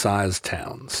similarly sized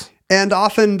towns. And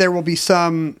often there will be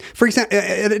some, for example,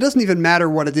 it doesn't even matter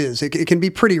what it is. It can be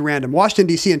pretty random. Washington,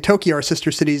 D.C. and Tokyo are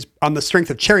sister cities on the strength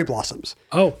of cherry blossoms.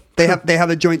 Oh, They have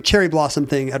a joint cherry blossom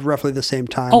thing at roughly the same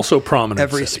time. also prominent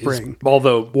every cities. spring.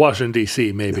 Although Washington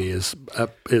D.C. maybe is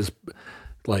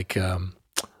like a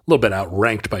little bit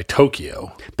outranked by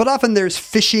Tokyo. But often there's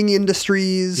fishing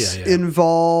industries Yeah.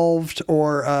 involved,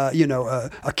 or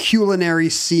a culinary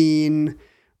scene,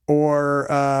 or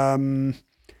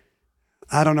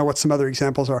I don't know what some other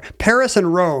examples are. Paris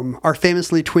and Rome are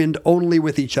famously twinned only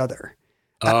with each other.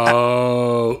 That's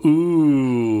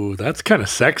kind of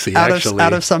sexy, Out actually.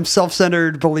 of some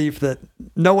self-centered belief that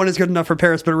no one is good enough for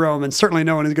Paris but Rome, and certainly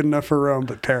no one is good enough for Rome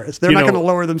but Paris. They're not going to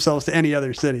lower themselves to any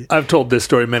other city. I've told this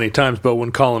story many times, but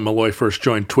when Colin Malloy first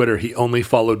joined Twitter, he only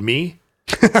followed me.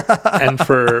 And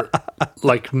for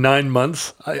like 9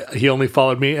 months, he only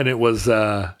followed me, and it was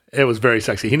very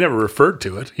sexy. He never referred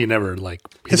to it. He never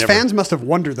His fans must have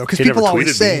wondered though, because he people never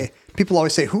always tweeted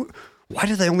say, why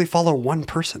do they only follow one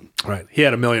person? Right. He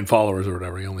had 1 million followers or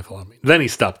whatever. He only followed me. Then he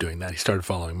stopped doing that. He started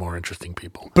following more interesting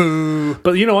people. Boo.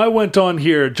 But, I went on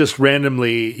here just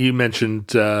randomly. You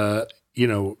mentioned,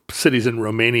 cities in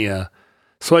Romania.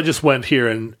 So I just went here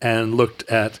and looked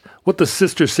at what the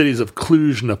sister cities of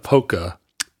Cluj-Napoca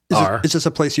are. Is this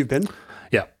a place you've been?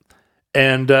 Yeah.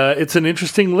 And it's an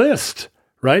interesting list,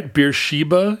 right?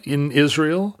 Beersheba in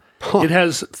Israel. It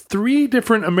has 3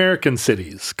 different American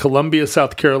cities: Columbia,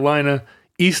 South Carolina,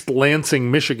 East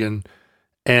Lansing, Michigan,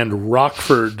 and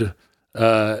Rockford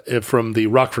from the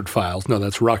Rockford Files. No,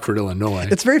 that's Rockford, Illinois.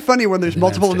 It's very funny when there's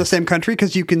multiple in the States. same country,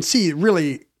 because you can see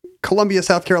really Columbia,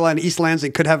 South Carolina, East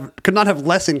Lansing could not have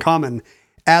less in common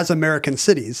as American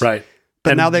cities. Right.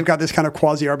 But And- now they've got this kind of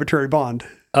quasi-arbitrary bond.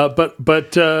 But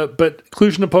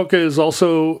Cluj-Napoca is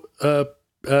also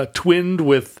twinned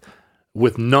with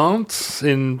Nantes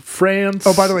in France.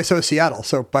 Oh, by the way, so is Seattle.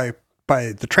 So by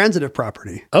the transitive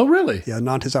property. Oh, really? Yeah,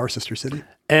 Nantes is our sister city.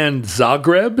 And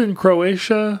Zagreb in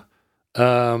Croatia.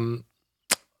 There's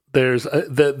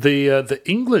the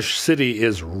English city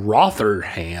is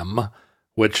Rotherham,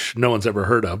 which no one's ever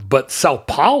heard of, but Sao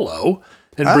Paulo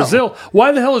in Brazil.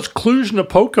 Why the hell is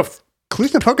Cluj-Napoca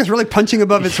Cluj-Napoca is really punching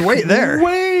above its weight there.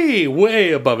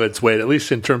 way above its weight, at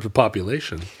least in terms of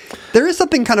population? There is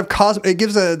something kind of it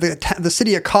gives the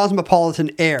city a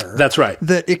cosmopolitan air. That's right.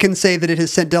 That it can say that it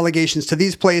has sent delegations to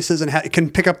these places, and it can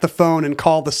pick up the phone and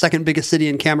call the second biggest city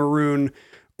in Cameroon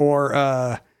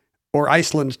or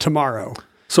Iceland tomorrow.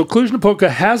 So Cluj-Napoca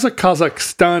has a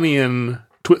Kazakhstanian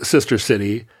sister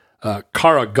city,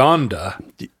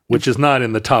 Karaganda, which is not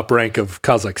in the top rank of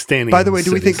Kazakhstanian. By the way,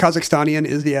 do we cities. think Kazakhstanian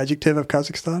is the adjective of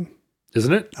Kazakhstan?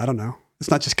 Isn't it? I don't know. It's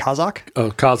not just Kazakh?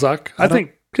 Oh, Kazakh. I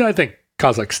think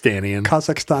Kazakhstanian.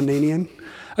 Kazakhstanian?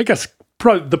 I guess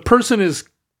probably the person is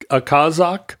a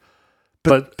Kazakh,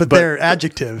 but their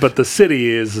adjective. But the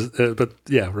city is.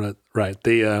 Right.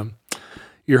 The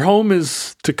your home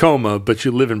is Tacoma, but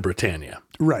you live in Britannia.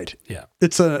 Right. Yeah,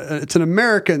 It's an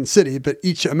American city, but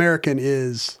each American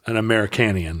is an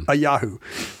Americanian. a Yahoo.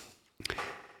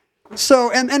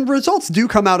 So, and results do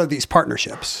come out of these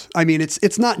partnerships. I mean,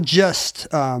 it's not just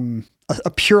a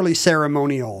purely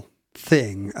ceremonial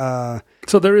thing.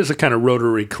 So there is a kind of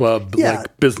Rotary Club,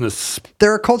 like business.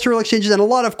 There are cultural exchanges and a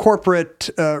lot of corporate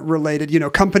related.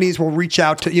 Companies will reach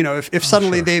out to if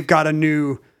suddenly they've got a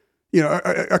new,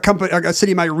 a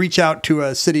city might reach out to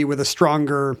a city with a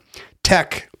stronger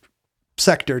tech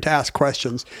sector to ask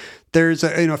questions. There's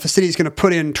if a city is going to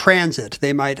put in transit,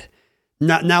 they might.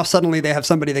 Now suddenly they have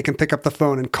somebody they can pick up the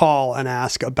phone and call and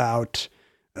ask about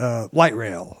light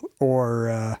rail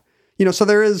or so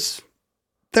there is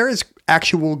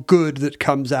actual good that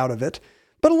comes out of it,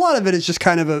 but a lot of it is just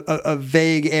kind of a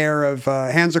vague air of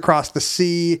hands across the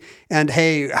sea and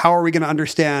hey, how are we going to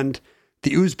understand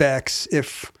the Uzbeks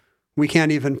if we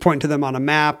can't even point to them on a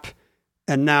map?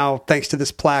 And now thanks to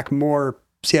this plaque, more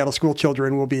Seattle school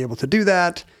children will be able to do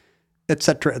that. Et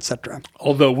cetera, et cetera.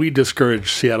 Although we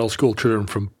discourage Seattle school children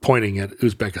from pointing at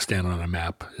Uzbekistan on a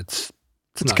map, it's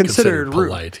not considered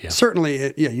polite. Rude. Yeah.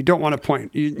 Certainly, you don't want to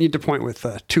point. You need to point with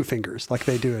 2 fingers, like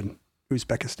they do in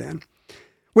Uzbekistan.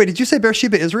 Wait, did you say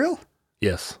Beersheba, Israel?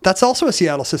 Yes. That's also a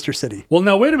Seattle sister city. Well,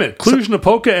 now wait a minute.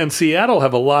 Cluj-Napoca and Seattle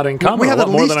have a lot in common. A lot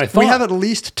more than I thought. We have at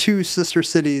least 2 sister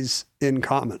cities in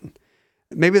common.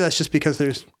 Maybe that's just because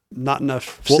there's not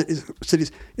enough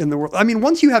cities in the world. I mean,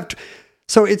 once you have.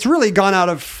 So it's really gone out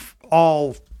of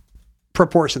all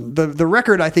proportion. The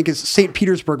record, I think, is St.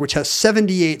 Petersburg, which has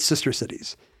 78 sister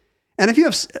cities. And if you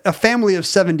have a family of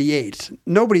 78,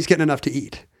 nobody's getting enough to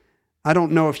eat. I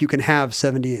don't know if you can have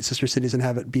 78 sister cities and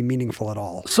have it be meaningful at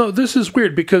all. So this is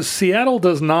weird because Seattle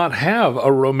does not have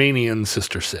a Romanian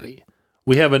sister city.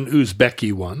 We have an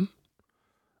Uzbeki one,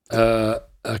 a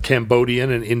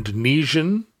Cambodian and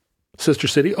Indonesian sister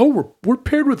city. Oh, we're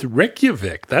paired with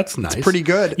Reykjavik. That's nice. It's pretty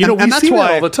good. You know, we that's see why,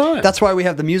 that all the time. That's why we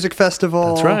have the music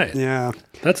festival. That's right. Yeah.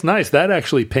 That's nice. That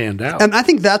actually panned out. And I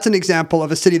think that's an example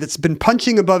of a city that's been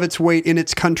punching above its weight in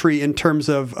its country in terms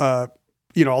of,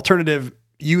 alternative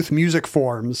youth music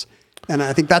forms. And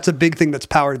I think that's a big thing that's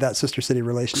powered that sister city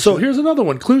relationship. So here's another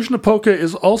one. Cluj-Napoca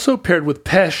is also paired with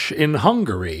Pest in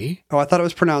Hungary. Oh, I thought it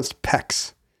was pronounced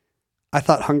pecs. I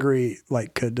thought Hungary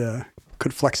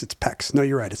could flex its pecs. No,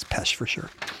 you're right. It's Pest for sure.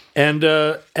 And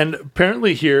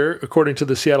apparently here, according to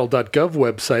the Seattle.gov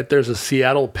website, there's a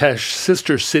Seattle Pest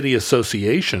Sister City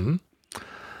Association.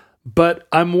 But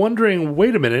I'm wondering,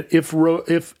 wait a minute, if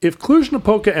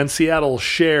Cluj-Napoca and Seattle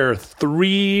share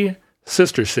 3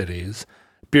 sister cities,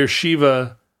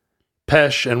 Beersheba,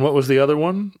 Pest, and what was the other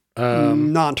one?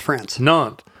 Nantes, France.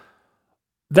 Nantes.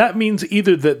 That means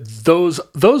either that those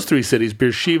 3 cities,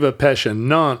 Beersheba, Pest, and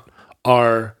Nantes,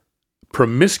 are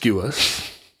promiscuous.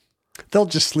 They'll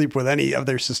just sleep with any of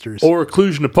their sisters. Or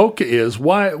Cluj-Napoca is.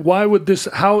 Why would this,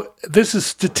 this is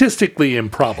statistically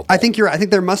improbable. I think you're right. I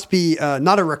think there must be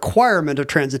not a requirement of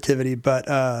transitivity, but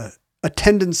a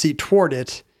tendency toward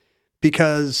it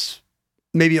because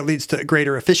maybe it leads to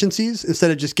greater efficiencies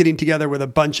instead of just getting together with a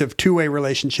bunch of two-way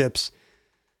relationships,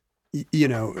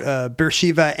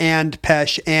 Beersheba and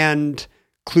Pest and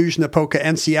Cluj-Napoca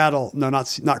and Seattle. No, not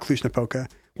Cluj-Napoca.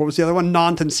 What was the other one?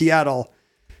 Nantes and Seattle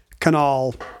can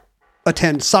all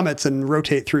attend summits and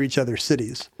rotate through each other's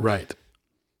cities. Right.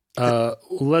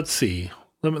 Let's see.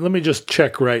 Let me just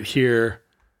check right here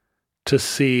to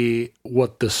see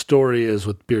what the story is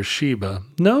with Beersheba.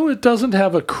 No, it doesn't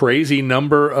have a crazy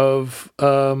number of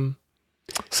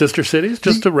sister cities,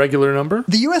 just a regular number.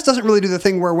 The U.S. doesn't really do the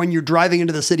thing where when you're driving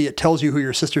into the city, it tells you who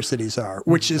your sister cities are,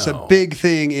 which is a big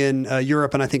thing in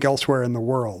Europe and I think elsewhere in the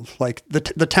world. Like the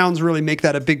towns really make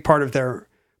that a big part of their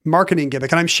marketing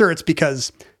gimmick. And I'm sure it's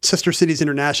because Sister Cities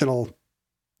International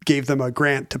gave them a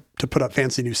grant to put up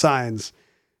fancy new signs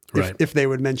if they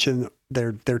would mention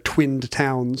their twinned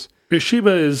towns.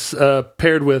 Beersheba is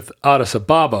paired with Addis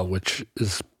Ababa,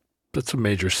 that's a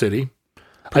major city.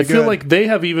 I feel like they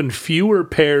have even fewer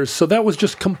pairs, so that was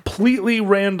just completely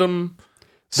random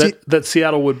that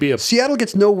Seattle would be Seattle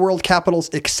gets no world capitals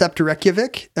except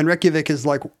Reykjavik, and Reykjavik is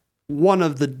like one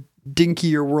of the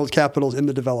dinkier world capitals in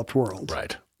the developed world.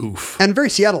 Right. Oof. And very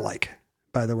Seattle-like,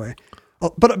 by the way.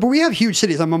 But we have huge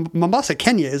cities. Mombasa,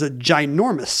 Kenya is a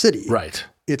ginormous city. Right.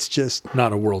 It's just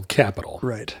not a world capital.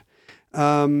 Right.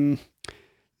 In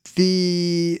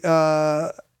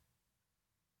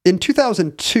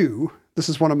 2002, this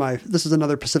is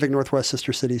another Pacific Northwest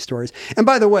sister city stories. And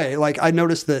by the way, I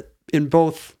noticed that in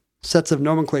both sets of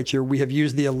nomenclature, we have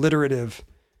used the alliterative.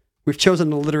 We've chosen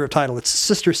an alliterative title. It's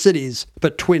sister cities,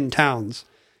 but twin towns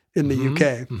in the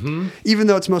UK, even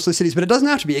though it's mostly cities, but it doesn't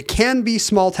have to be. It can be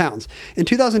small towns. In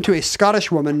 2002, a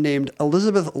Scottish woman named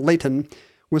Elizabeth Layton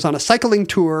was on a cycling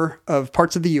tour of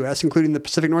parts of the U.S., including the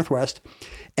Pacific Northwest,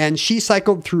 and she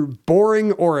cycled through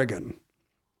Boring, Oregon.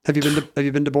 Have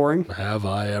you been to Boring? Have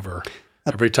I ever?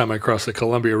 Every time I cross the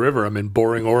Columbia River, I'm in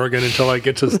Boring, Oregon until I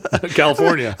get to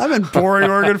California. I'm in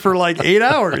Boring, Oregon for 8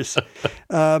 hours.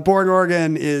 Boring,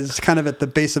 Oregon is kind of at the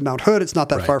base of Mount Hood. It's not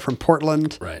that far from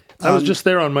Portland. Right. I was just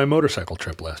there on my motorcycle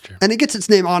trip last year. And it gets its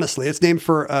name, honestly. It's named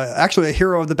for actually a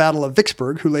hero of the Battle of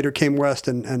Vicksburg who later came west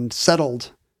and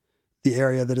settled the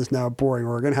area that is now Boring,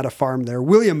 Oregon, had a farm there.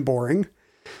 William Boring.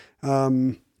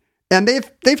 And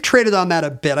they've traded on that a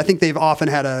bit. I think they've often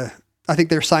had I think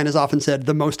their sign has often said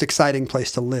the most exciting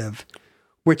place to live,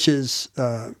 which is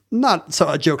not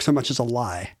a joke so much as a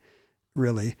lie,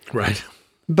 really. Right.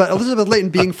 But Elizabeth Layton,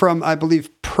 being from, I believe,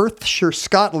 Perthshire,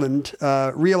 Scotland,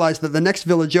 realized that the next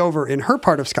village over in her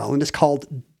part of Scotland is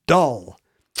called Dull.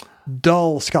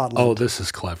 Dull, Scotland. Oh, this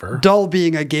is clever. Dull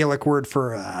being a Gaelic word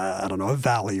for, a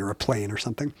valley or a plain or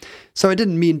something. So it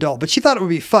didn't mean dull, but she thought it would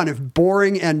be fun if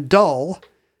boring and dull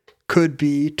could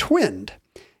be twinned.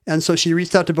 And so she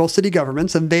reached out to both city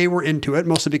governments, and they were into it,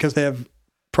 mostly because they have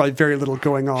probably very little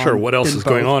going on. Sure, what else is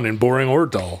going on in Boring or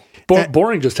Dull?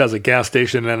 Boring just has a gas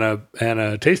station and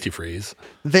a Tasty Freeze.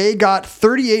 They got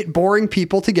 38 Boring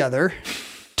people together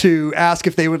to ask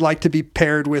if they would like to be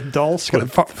paired with Dull,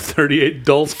 38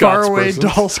 Dull Scots faraway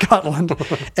persons. Dull, Scotland.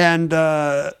 And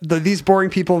these Boring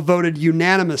people voted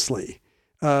unanimously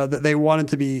that they wanted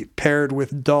to be paired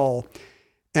with Dull.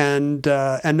 and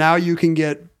now you can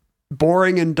get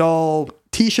boring and dull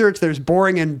T-shirts. There's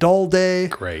Boring and Dull Day.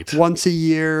 Great. Once a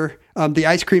year. The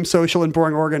Ice Cream Social in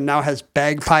Boring, Oregon now has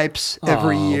bagpipes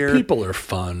every year. People are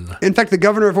fun. In fact, the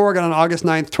governor of Oregon on August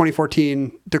 9th,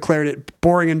 2014 declared it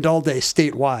Boring and Dull Day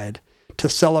statewide to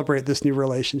celebrate this new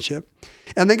relationship.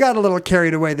 And they got a little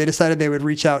carried away. They decided they would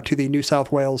reach out to the New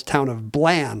South Wales town of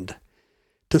Bland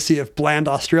to see if Bland,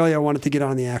 Australia wanted to get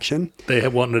on the action. They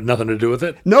wanted nothing to do with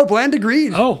it. No, Bland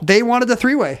agreed. Oh. They wanted a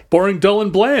three-way. Boring, dull,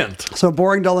 and bland. So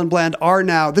Boring, Dull, and Bland are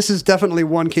now, this is definitely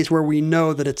one case where we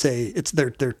know that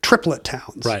they're triplet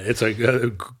towns. Right. It's a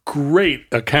great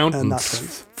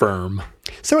accountant's firm.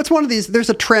 So it's one of these, there's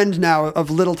a trend now of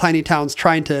little tiny towns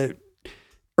trying to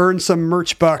earn some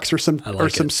merch bucks or some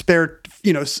spare,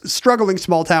 struggling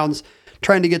small towns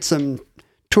trying to get some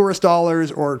tourist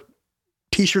dollars or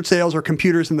T-shirt sales or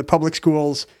computers in the public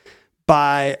schools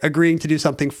by agreeing to do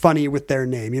something funny with their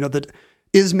name. That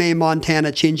Ismay,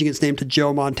 Montana, changing its name to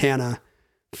Joe Montana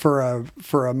for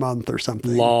a month or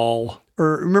something. Lol.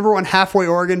 Or remember when Halfway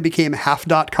Oregon became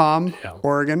half.com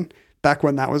Oregon? Back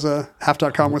when that was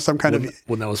half.com was some kind of...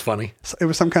 When that was funny. It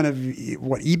was some kind of,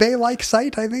 eBay-like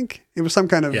site, I think? It was some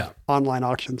kind of online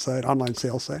auction site, online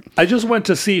sales site. I just went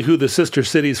to see who the sister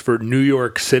cities for New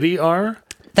York City are.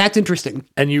 That's interesting.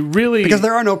 And you really... Because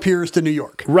there are no peers to New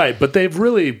York. Right, but they've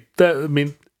really...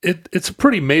 it's a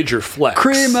pretty major flex.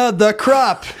 Cream of the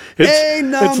crop.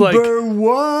 It's like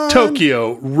one.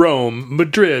 Tokyo, Rome,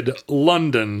 Madrid,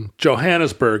 London,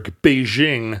 Johannesburg,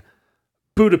 Beijing,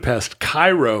 Budapest,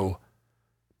 Cairo,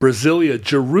 Brasilia,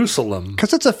 Jerusalem.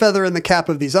 Because it's a feather in the cap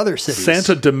of these other cities.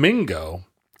 Santo Domingo,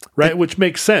 right? Which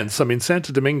makes sense. I mean,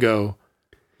 Santo Domingo...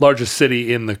 largest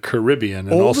city in the Caribbean,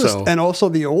 and also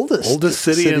the oldest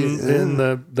city in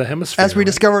the hemisphere. As we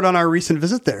discovered on our recent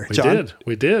visit there, John.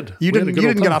 We did. You didn't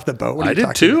get off the boat. I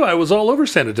did too. I was all over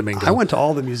Santo Domingo. I went to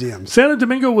all the museums. Santo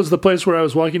Domingo was the place where I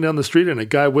was walking down the street and a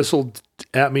guy whistled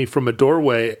at me from a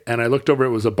doorway, and I looked over. It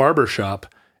was a barber shop,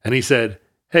 and he said,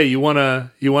 "Hey, you want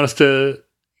us to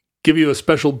give you a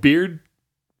special beard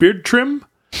trim?"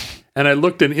 And I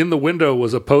looked, and in the window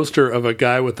was a poster of a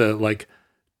guy with a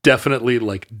definitely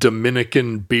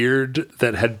Dominican beard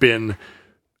that had been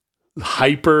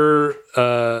hyper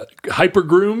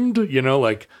groomed,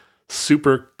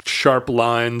 super sharp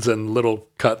lines and little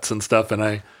cuts and stuff. And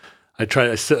I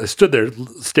stood there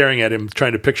staring at him,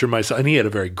 trying to picture myself, and he had a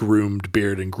very groomed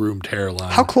beard and groomed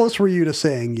hairline. How close were you to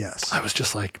saying yes? I was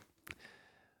just like,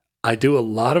 I do a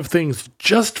lot of things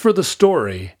just for the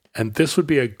story, and this would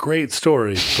be a great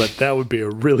story, but that would be a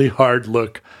really hard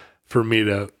look for me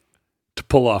to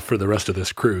pull off for the rest of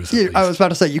this cruise. I was about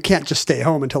to say, you can't just stay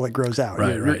home until it grows out.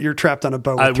 Right. You're trapped on a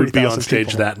boat with I would be on 3,000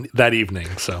 stage people. that evening,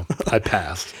 so I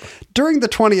passed. During the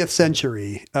 20th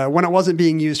century, when it wasn't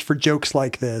being used for jokes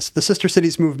like this, the Sister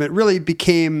Cities movement really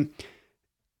became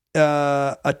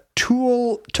a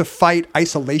tool to fight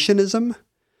isolationism.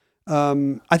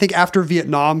 I think after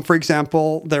Vietnam, for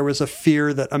example, there was a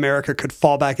fear that America could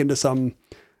fall back into some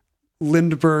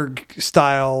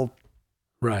Lindbergh-style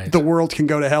right. the world can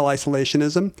go to hell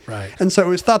isolationism. Right. And so it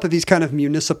was thought that these kind of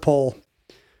municipal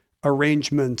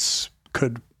arrangements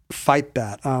could fight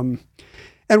that. And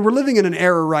we're living in an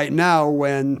era right now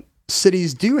when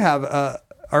cities do have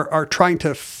are trying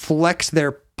to flex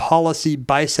their policy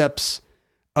biceps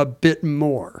a bit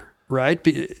more, right?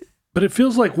 But it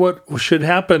feels like what should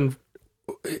happen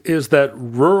is that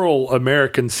rural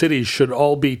American cities should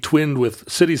all be twinned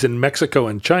with cities in Mexico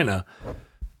and China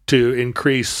to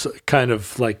increase kind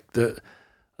of like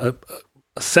a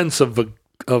sense of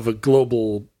a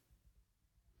global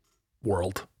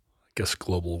world. I guess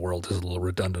global world is a little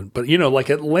redundant, but like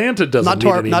Atlanta doesn't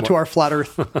need any not more. to our flat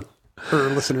earth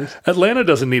listeners. Atlanta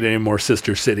doesn't need any more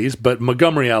sister cities, but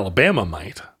Montgomery, Alabama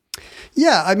might.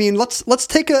 Yeah, I mean, let's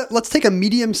take a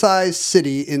medium-sized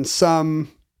city in some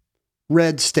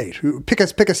red state. Pick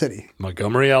a city.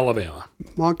 Montgomery, Alabama.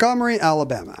 Montgomery,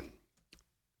 Alabama.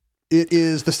 It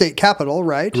is the state capital,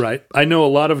 right? Right. I know a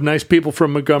lot of nice people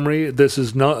from Montgomery. This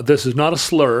is not a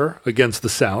slur against the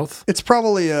South. It's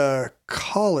probably a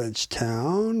college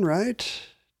town, right?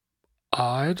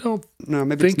 I don't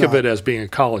maybe think of it as being a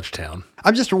college town.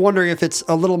 I'm just wondering if it's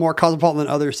a little more cosmopolitan than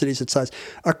other cities its size.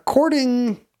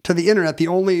 According to the internet, the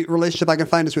only relationship I can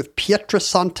find is with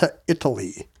Pietrasanta,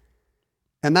 Italy.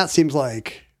 And that seems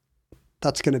like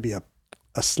that's going to be a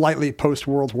slightly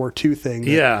post-World War II thing.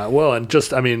 Yeah, well, and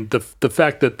just, I mean, the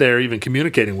fact that they're even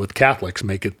communicating with Catholics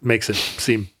makes it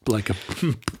seem like a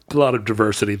lot of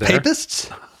diversity there. Papists?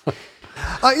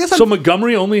 So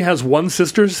Montgomery only has one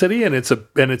sister city, and it's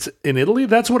in Italy.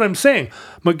 That's what I'm saying.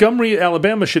 Montgomery,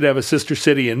 Alabama, should have a sister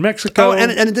city in Mexico. Oh,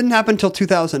 and it didn't happen until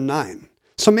 2009.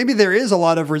 So maybe there is a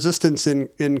lot of resistance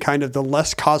in kind of the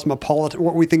less cosmopolitan,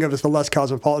 what we think of as the less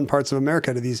cosmopolitan parts of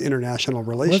America to these international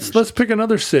relations. Let's pick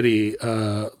another city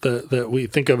that we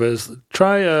think of as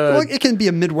Well, it can be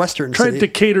a Midwestern try city.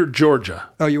 Decatur, Georgia.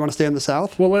 Oh, you want to stay in the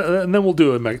South? Well, and then we'll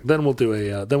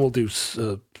do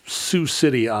Sioux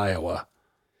City, Iowa.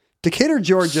 Decatur,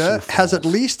 Georgia has at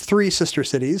least 3 sister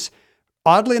cities.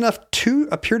 Oddly enough, 2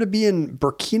 appear to be in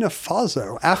Burkina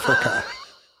Faso, Africa.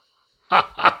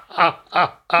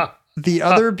 The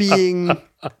other being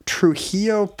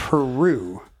Trujillo,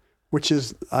 Peru, which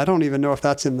is, I don't even know if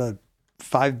that's in the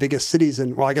 5 biggest cities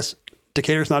well, I guess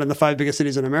Decatur's not in the 5 biggest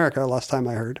cities in America, last time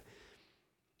I heard.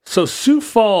 So Sioux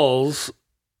Falls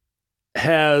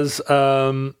has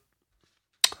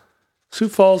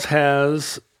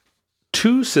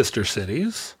 2 sister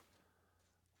cities.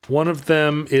 One of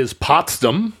them is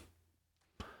Potsdam.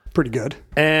 Pretty good.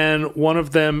 And one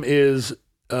of them is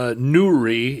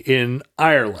Newry in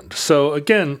Ireland. So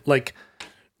again, like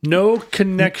no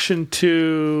connection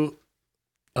to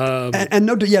and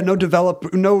no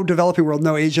developing world,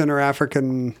 no Asian or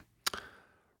African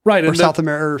right or and South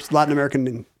American or Latin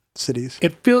American cities.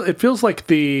 It feels like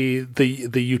the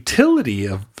utility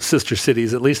of sister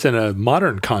cities, at least in a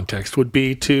modern context, would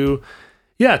be to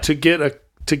get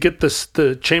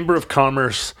the Chamber of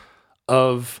Commerce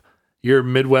of your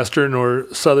Midwestern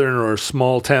or Southern or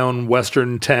small town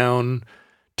Western town,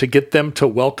 to get them to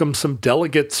welcome some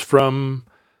delegates from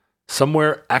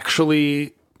somewhere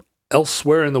actually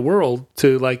elsewhere in the world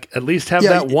to like at least have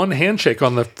that one handshake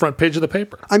on the front page of the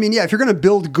paper. I mean, yeah, if you're going to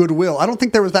build goodwill, I don't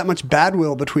think there was that much bad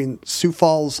will between Sioux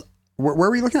Falls. Where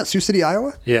were you looking at? Sioux City,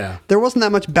 Iowa? Yeah. There wasn't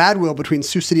that much bad will between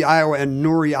Sioux City, Iowa and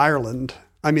Newry, Ireland.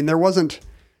 I mean, weren't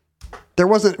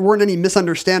any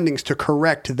misunderstandings to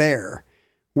correct there.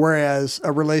 Whereas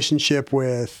a relationship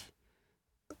with,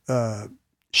 an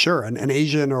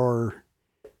Asian or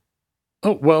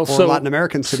Latin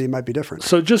American city might be different.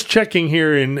 So just checking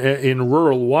here in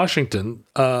rural Washington,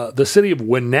 the city of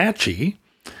Wenatchee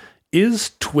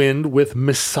is twinned with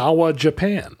Misawa,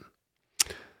 Japan.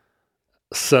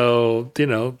 So,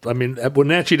 I mean,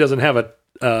 Wenatchee doesn't have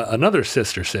another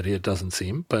sister city, it doesn't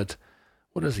seem, but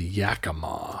what is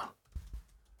Yakima?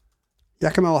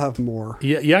 Yakima will have more.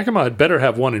 Yakima had better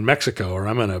have one in Mexico, or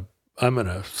I'm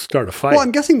gonna start a fight. Well,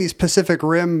 I'm guessing these Pacific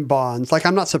Rim bonds. Like,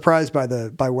 I'm not surprised by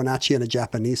Wenatchee and a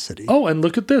Japanese city. Oh, and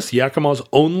look at this! Yakima's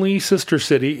only sister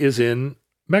city is in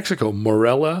Mexico,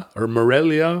 Morelia,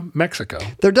 Mexico.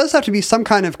 There does have to be some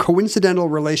kind of coincidental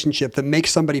relationship that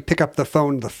makes somebody pick up the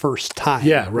phone the first time.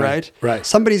 Yeah, right.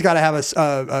 Somebody's got to have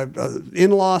a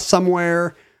in-law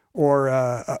somewhere, or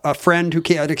a friend who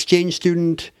came, an exchange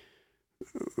student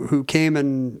who came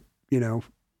and,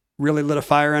 really lit a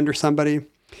fire under somebody.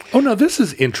 Oh, no, this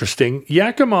is interesting.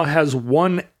 Yakima has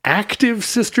one active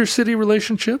sister city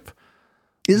relationship.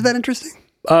 Is that interesting?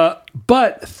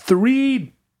 But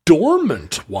 3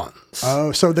 dormant ones.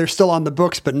 Oh, so they're still on the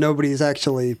books, but nobody's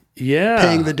actually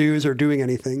paying the dues or doing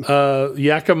anything.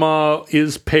 Yakima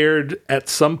is paired at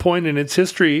some point in its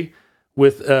history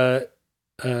with,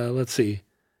 let's see,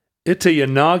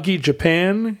 Itayanagi,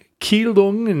 Japan,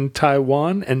 Keelung in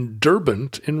Taiwan, and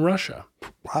Derbent in Russia.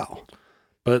 Wow.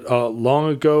 But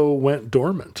long ago went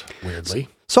dormant, weirdly.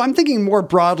 So I'm thinking more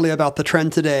broadly about the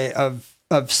trend today of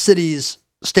cities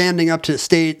standing up to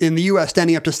state, in the U.S.,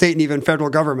 standing up to state and even federal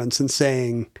governments and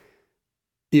saying,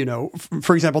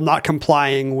 for example, not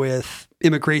complying with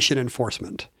immigration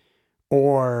enforcement.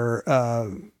 Or,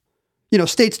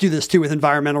 states do this too with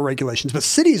environmental regulations, but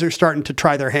cities are starting to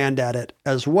try their hand at it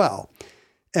as well.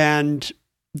 And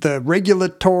the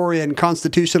regulatory and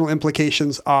constitutional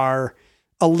implications are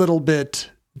a little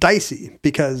bit dicey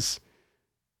because,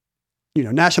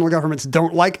 national governments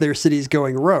don't like their cities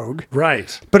going rogue.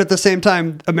 Right. But at the same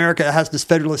time, America has this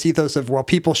federalist ethos of,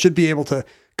 people should be able to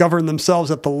govern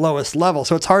themselves at the lowest level.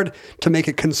 So it's hard to make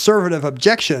a conservative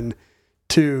objection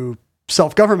to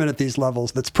self-government at these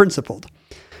levels that's principled.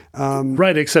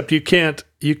 Right. Except you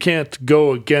can't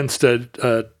go against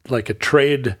a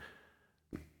trade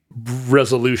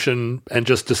resolution and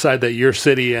just decide that your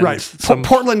city and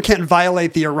Portland can't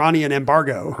violate the Iranian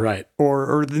embargo, right?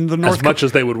 Or the North as much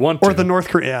as they would want to, or the North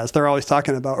Korea, as they're always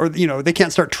talking about, or they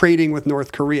can't start trading with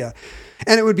North Korea,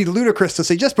 and it would be ludicrous to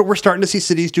say but we're starting to see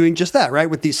cities doing just that, right?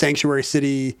 With these sanctuary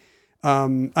city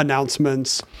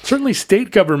announcements. Certainly,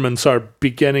 state governments are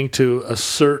beginning to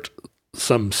assert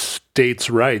some states'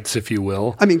 rights, if you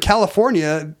will. I mean,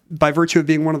 California, by virtue of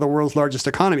being one of the world's largest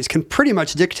economies, can pretty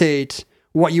much dictate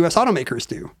what U.S. automakers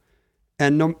do.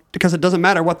 And because it doesn't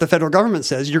matter what the federal government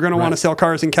says, you're going to want to sell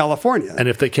cars in California. And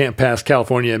if they can't pass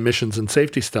California emissions and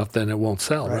safety stuff, then it won't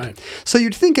sell, right? So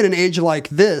you'd think in an age like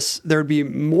this, there would be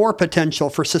more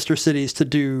potential for sister cities to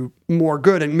do more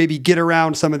good and maybe get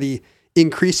around some of the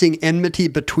increasing enmity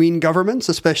between governments,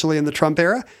 especially in the Trump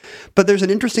era. But there's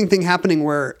an interesting thing happening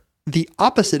where the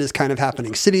opposite is kind of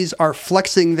happening. Cities are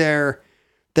flexing their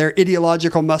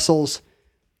ideological muscles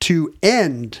to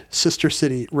end sister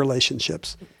city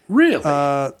relationships. Really?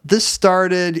 This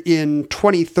started in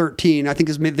 2013, I think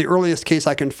is maybe the earliest case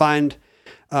I can find,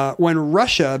 when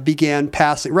Russia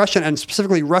and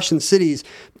specifically Russian cities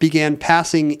began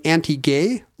passing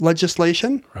anti-gay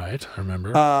legislation. Right, I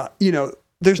remember.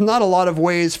 There's not a lot of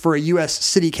ways for a U.S.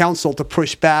 city council to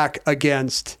push back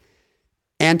against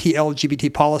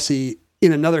anti-LGBT policy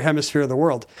in another hemisphere of the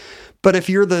world. But if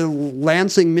you're the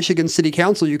Lansing, Michigan City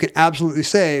Council, you can absolutely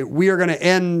say, we are going to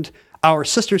end our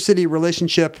sister city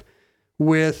relationship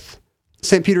with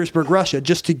St. Petersburg, Russia,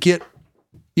 just to get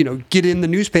in the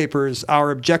newspapers our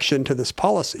objection to this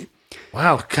policy.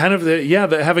 Wow, kind of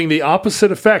having the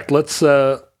opposite effect. Let's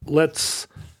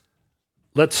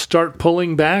start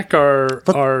pulling back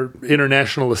our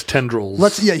internationalist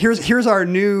tendrils. Here's our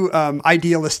new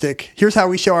idealistic. Here's how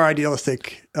we show our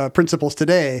idealistic principles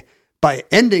today. By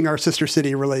ending our sister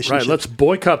city relationship. Right, let's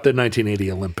boycott the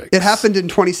 1980 Olympics. It happened in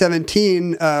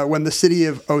 2017 when the city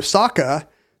of Osaka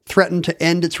threatened to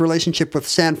end its relationship with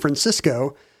San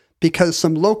Francisco because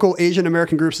some local Asian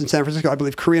American groups in San Francisco, I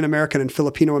believe Korean American and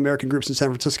Filipino American groups in San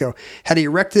Francisco, had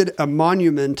erected a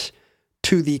monument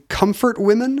to the comfort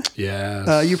women.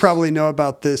 Yes. You probably know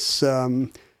about this.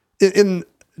 To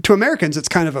Americans, it's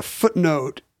kind of a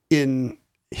footnote in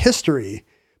history.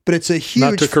 But it's a huge...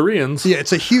 Not to Koreans. Yeah,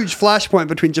 it's a huge flashpoint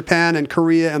between Japan and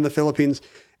Korea and the Philippines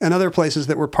and other places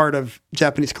that were part of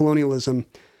Japanese colonialism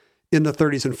in the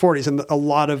 30s and 40s. And a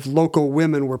lot of local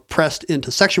women were pressed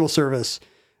into sexual service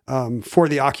for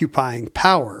the occupying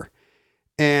power.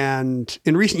 And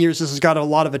in recent years, this has got a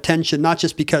lot of attention, not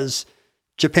just because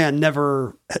Japan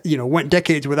never, went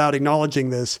decades without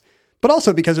acknowledging this, but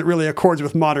also because it really accords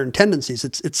with modern tendencies.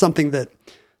 It's something that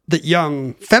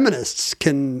young feminists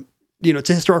can...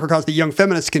 it's a historical cause that young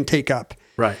feminists can take up.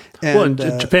 Right. And,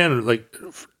 Japan,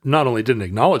 not only didn't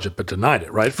acknowledge it, but denied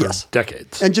it, right, for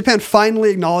decades. And Japan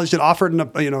finally acknowledged it, offered an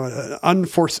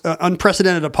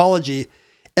unprecedented apology,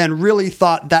 and really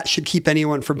thought that should keep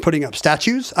anyone from putting up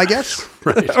statues, I guess.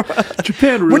 Right.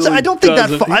 Japan really Which I don't think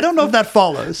I don't know if that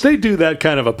follows. They do that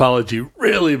kind of apology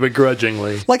really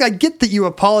begrudgingly. I get that you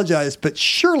apologize, but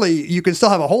surely you can still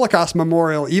have a Holocaust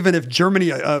memorial even if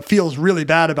Germany feels really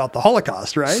bad about the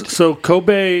Holocaust, right? So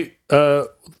Kobe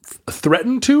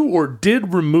threatened to or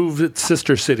did remove its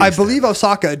sister city? I believe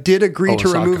Osaka did agree to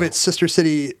remove its sister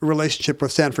city relationship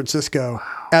with San Francisco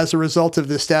as a result of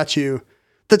this statue.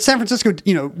 That San Francisco,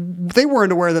 they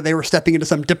weren't aware that they were stepping into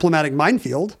some diplomatic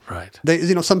minefield. Right.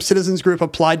 Some citizens group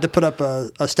applied to put up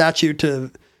a statue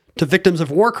to victims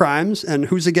of war crimes, and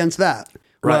who's against that?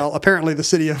 Right. Well, apparently the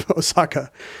city of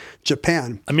Osaka,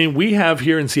 Japan. I mean, we have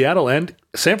here in Seattle and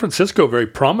San Francisco very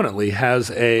prominently has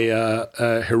a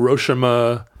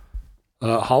Hiroshima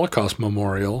Holocaust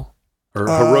memorial or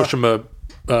Hiroshima,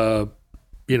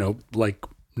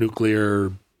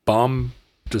 nuclear bomb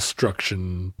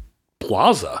destruction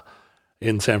plaza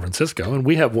in San Francisco, and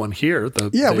we have one here.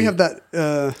 We have that.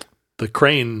 The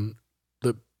crane,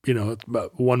 it's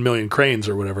about 1 million cranes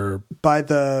or whatever by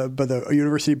the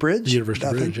University Bridge. University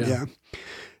Bridge, yeah.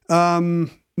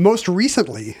 Most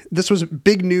recently, this was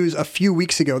big news a few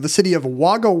weeks ago. The city of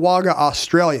Wagga Wagga,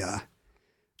 Australia,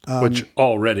 which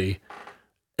already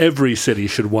every city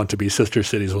should want to be sister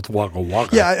cities with Wagga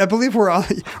Wagga. Yeah, I believe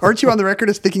aren't you on the record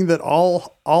as thinking that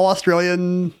all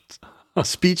Australian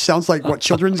speech sounds like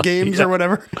children's games or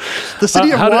whatever? The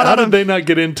city of how did they not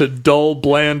get into dull,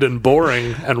 bland, and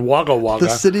boring and Wagga Wagga?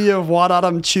 The city of Wat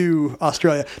Adam-Chew,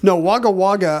 Australia. No, Wagga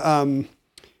Wagga,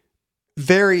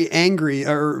 very angry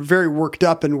or very worked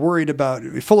up and worried about,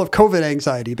 full of COVID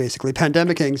anxiety, basically,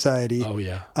 pandemic anxiety. Oh,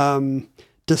 yeah.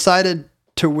 Decided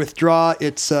to withdraw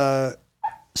its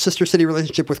sister city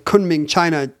relationship with Kunming,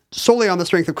 China, solely on the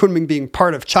strength of Kunming being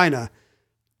part of China,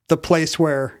 the place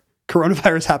where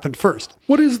coronavirus happened first.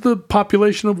 What is the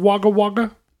population of Wagga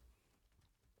Wagga?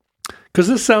 Because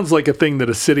this sounds like a thing that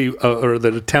a city or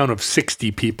that a town of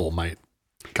 60 people might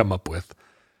come up with.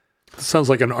 It sounds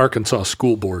like an Arkansas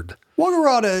school board. Wagga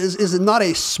Wagga is not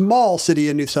a small city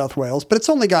in New South Wales, but it's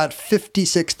only got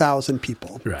 56,000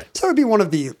 people. Right. So it would be one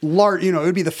of the large, it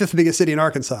would be the fifth biggest city in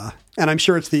Arkansas. And I'm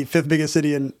sure it's the fifth biggest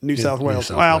city in New South Wales.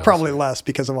 Probably less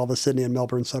because of all the Sydney and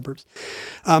Melbourne suburbs.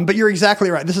 But you're exactly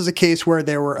right. This is a case where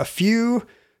there were a few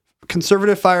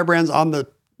conservative firebrands on the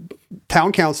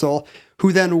town council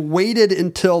who then waited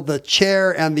until the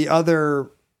chair and the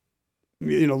other,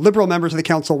 liberal members of the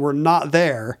council were not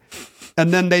there.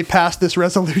 And then they passed this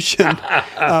resolution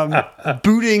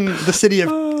chucking the city of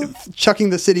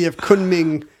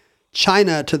Kunming,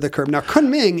 China to the curb. Now,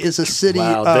 Kunming is a city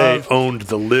they owned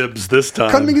the libs this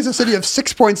time. Kunming is a city of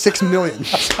 6.6 million,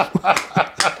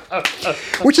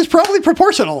 which is probably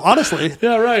proportional, honestly.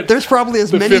 Yeah, right. There's probably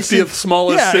as many 50th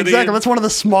smallest city. Yeah, exactly. That's one of the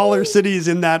smaller cities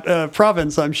in that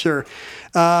province, I'm sure.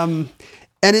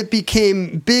 And it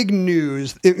became big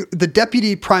news. The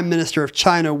deputy prime minister of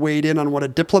China weighed in on what a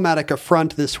diplomatic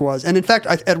affront this was. And in fact,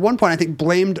 at one point, I think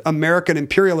blamed American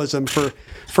imperialism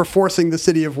for forcing the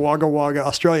city of Wagga Wagga,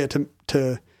 Australia,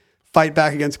 to fight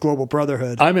back against global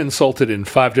brotherhood. I'm insulted in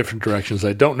 5 different directions.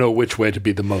 I don't know which way to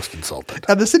be the most insulted.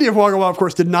 And the city of Wagga Wagga, of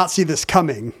course, did not see this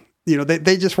coming.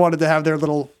 They just wanted to have their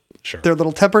little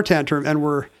temper tantrum and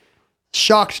were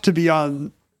shocked to be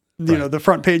on the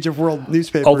front page of world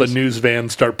newspapers. All the news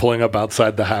vans start pulling up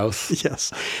outside the house.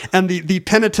 Yes. And the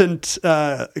penitent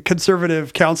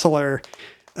conservative counselor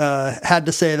had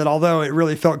to say that although it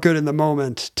really felt good in the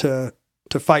moment to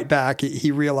fight back,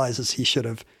 he realizes he should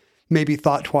have maybe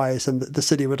thought twice, and the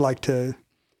city would like to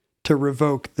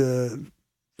revoke the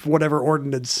whatever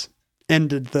ordinance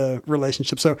ended the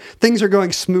relationship. So things are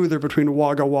going smoother between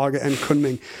Wagga Wagga and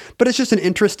Kunming. But it's just an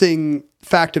interesting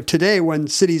fact of today when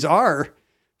cities are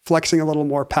flexing a little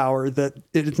more power, that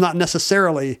it's not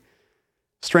necessarily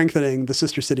strengthening the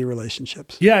sister city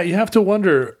relationships. Yeah, you have to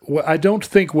wonder. I don't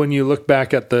think when you look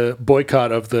back at the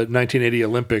boycott of the 1980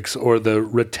 Olympics or the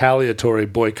retaliatory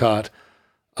boycott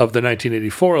of the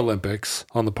 1984 Olympics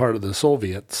on the part of the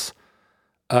Soviets,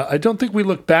 I don't think we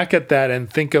look back at that and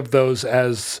think of those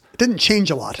as... It didn't change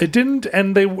a lot. It didn't,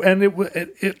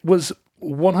 it was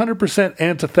 100%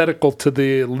 antithetical to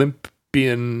the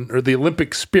the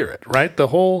Olympic spirit, right? The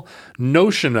whole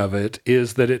notion of it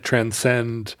is that it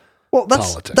transcends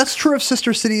politics. That's true of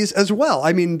sister cities as well.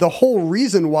 I mean, the whole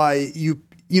reason why you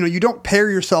don't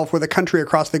pair yourself with a country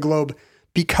across the globe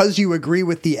because you agree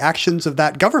with the actions of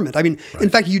that government. I mean, in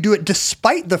fact, you do it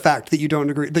despite the fact that you don't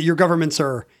agree, that your governments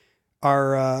are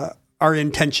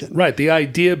in tension. Right. The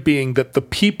idea being that the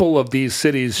people of these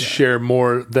cities share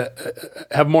more, that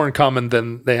have more in common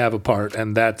than they have apart,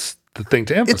 and that's the thing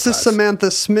to emphasize. It's a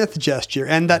Samantha Smith gesture,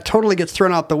 and that totally gets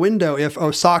thrown out the window if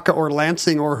Osaka or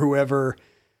Lansing or whoever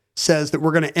says that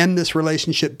we're going to end this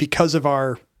relationship because of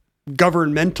our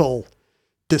governmental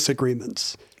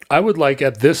disagreements. I would like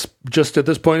at this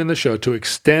point in the show to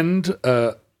extend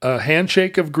a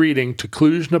handshake of greeting to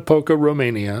Cluj-Napoca,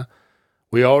 Romania.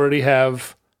 We already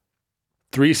have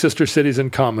 3 sister cities in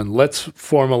common. Let's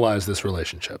formalize this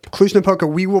relationship. Cluj-Napoca,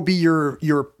 we will be your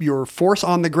force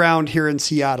on the ground here in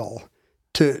Seattle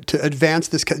to advance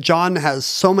this. John has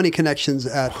so many connections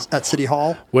at City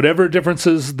Hall. Whatever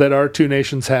differences that our 2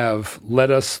 nations have,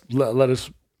 let's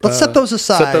set those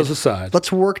aside. Set those aside.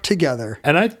 Let's work together.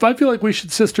 And I feel like we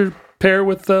should sister pair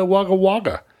with Wagga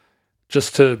Wagga,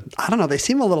 just to... I don't know. They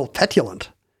seem a little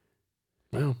petulant.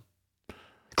 Well...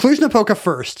 Cluj-Napoca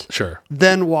first. Sure.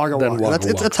 Then Wagga Wagga.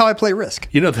 That's how I play Risk.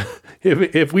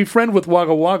 If we friend with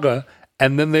Wagga Wagga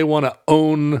and then they want to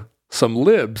own some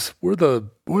libs, we're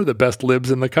the best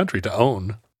libs in the country to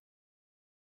own.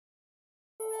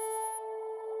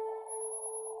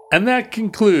 And that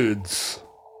concludes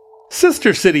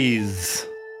Sister Cities.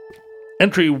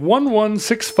 Entry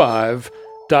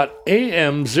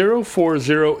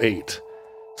 1165.AM0408.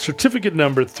 Certificate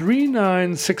number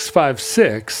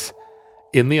 39656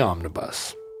 in the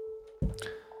omnibus.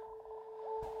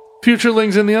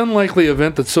 Futurelings, in the unlikely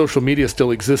event that social media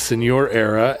still exists in your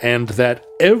era and that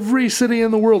every city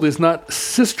in the world is not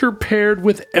sister paired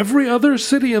with every other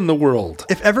city in the world.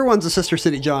 If everyone's a sister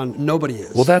city, John, nobody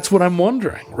is. Well, that's what I'm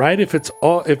wondering, right? If it's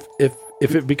all, if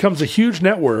it becomes a huge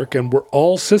network and we're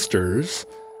all sisters,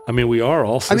 I mean, we are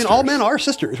all sisters. I mean, all men are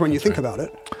sisters when you think about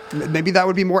it. Maybe that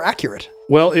would be more accurate.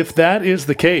 Well, if that is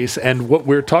the case, and what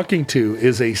we're talking to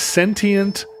is a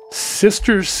sentient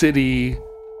sister city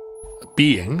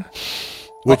being,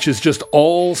 which is just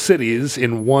all cities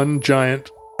in one giant...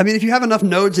 I mean, if you have enough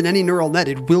nodes in any neural net,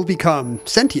 it will become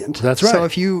sentient. That's right. So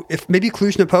if maybe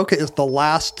Cluj-Napoca is the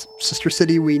last sister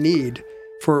city we need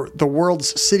for the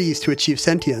world's cities to achieve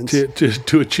sentience.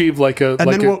 To achieve like a...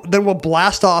 And then we'll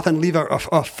blast off and leave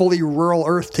a fully rural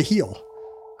Earth to heal.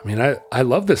 I mean, I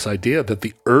love this idea that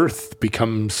the Earth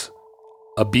becomes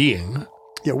a being.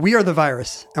 Yeah, we are the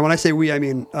virus. And when I say we, I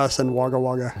mean us and Wagga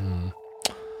Wagga.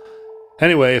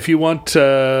 Anyway, if you want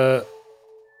to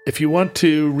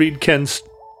read Ken's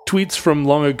tweets from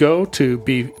long ago to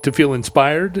feel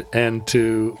inspired and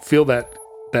to feel that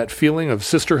that feeling of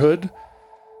sisterhood,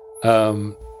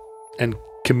 and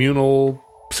communal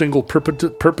single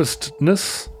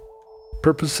purposedness.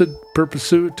 Is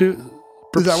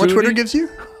that what Twitter gives you?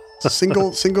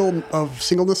 Single of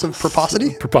singleness of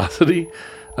purposity? Purposity.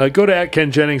 Go to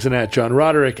 @KenJennings and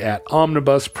 @JohnRoderick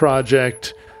 @Omnibus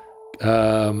Project.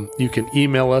 You can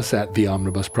email us at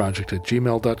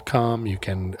theomnibusproject@gmail.com. You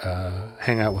can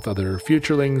hang out with other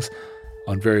futurelings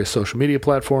on various social media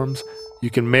platforms. You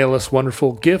can mail us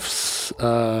wonderful gifts,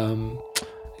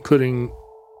 including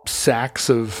sacks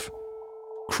of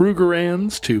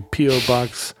Krugerrands to P.O.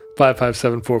 Box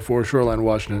 55744, Shoreline,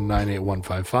 Washington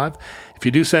 98155. If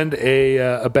you do send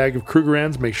a bag of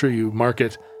Krugerrands, make sure you mark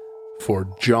it for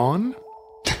John.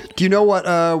 Do you know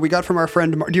what we got from our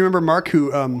friend? Do you remember Mark,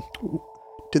 who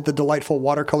did the delightful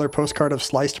watercolor postcard of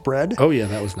sliced bread? Oh yeah,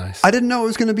 that was nice. I didn't know it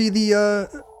was going to be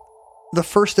the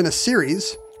first in a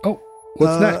series. Oh,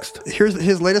 what's next? Here's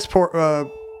his latest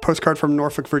postcard from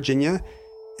Norfolk, Virginia.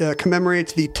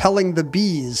 Commemorates the Telling the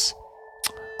Bees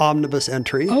omnibus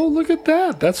entry. Oh, look at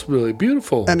that. That's really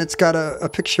beautiful. And it's got a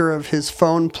picture of his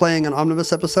phone playing an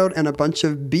omnibus episode and a bunch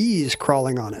of bees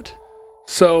crawling on it.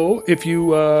 So if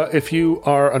you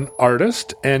are an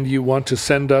artist and you want to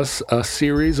send us a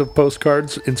series of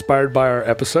postcards inspired by our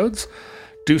episodes,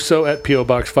 do so at P.O.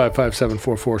 Box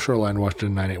 55744, Shoreline,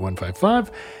 Washington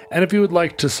 98155. And if you would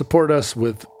like to support us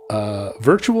with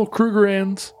virtual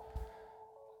Krugerrands,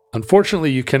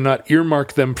 unfortunately, you cannot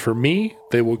earmark them for me.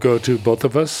 They will go to both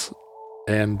of us,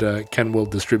 and Ken will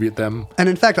distribute them. And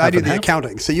in fact, I do the half.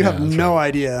 accounting, so you have no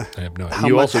idea. I have no idea.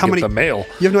 You also get the mail.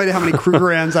 You have no idea how many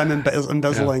Krugerrands I'm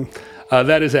embezzling. Yeah.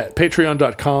 That is at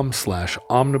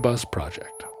patreon.com/omnibus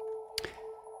project.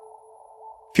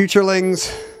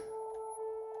 Futurelings,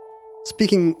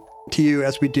 speaking to you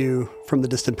as we do from the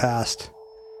distant past,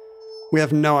 we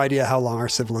have no idea how long our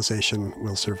civilization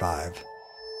will survive.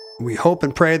 We hope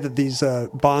and pray that these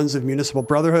bonds of municipal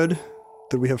brotherhood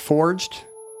that we have forged,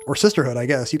 or sisterhood, I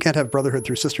guess. You can't have brotherhood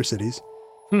through sister cities.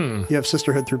 You have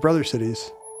sisterhood through brother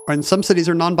cities. And some cities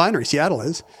are non-binary. Seattle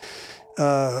is.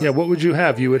 What would you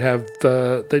have? You would have,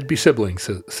 they'd be sibling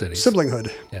cities. Siblinghood.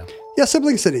 Yeah. Yeah,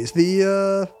 sibling cities.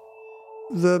 The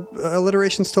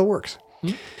alliteration still works.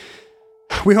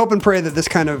 We hope and pray that this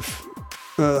kind of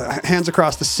hands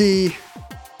across the sea,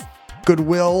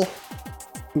 goodwill,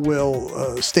 will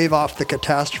stave off the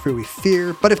catastrophe we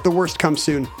fear. But if the worst comes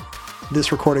soon,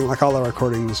 this recording, like all our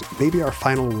recordings, may be our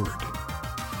final word.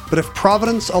 But if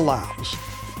Providence allows,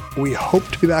 we hope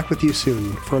to be back with you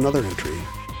soon for another entry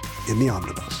in the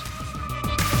Omnibus.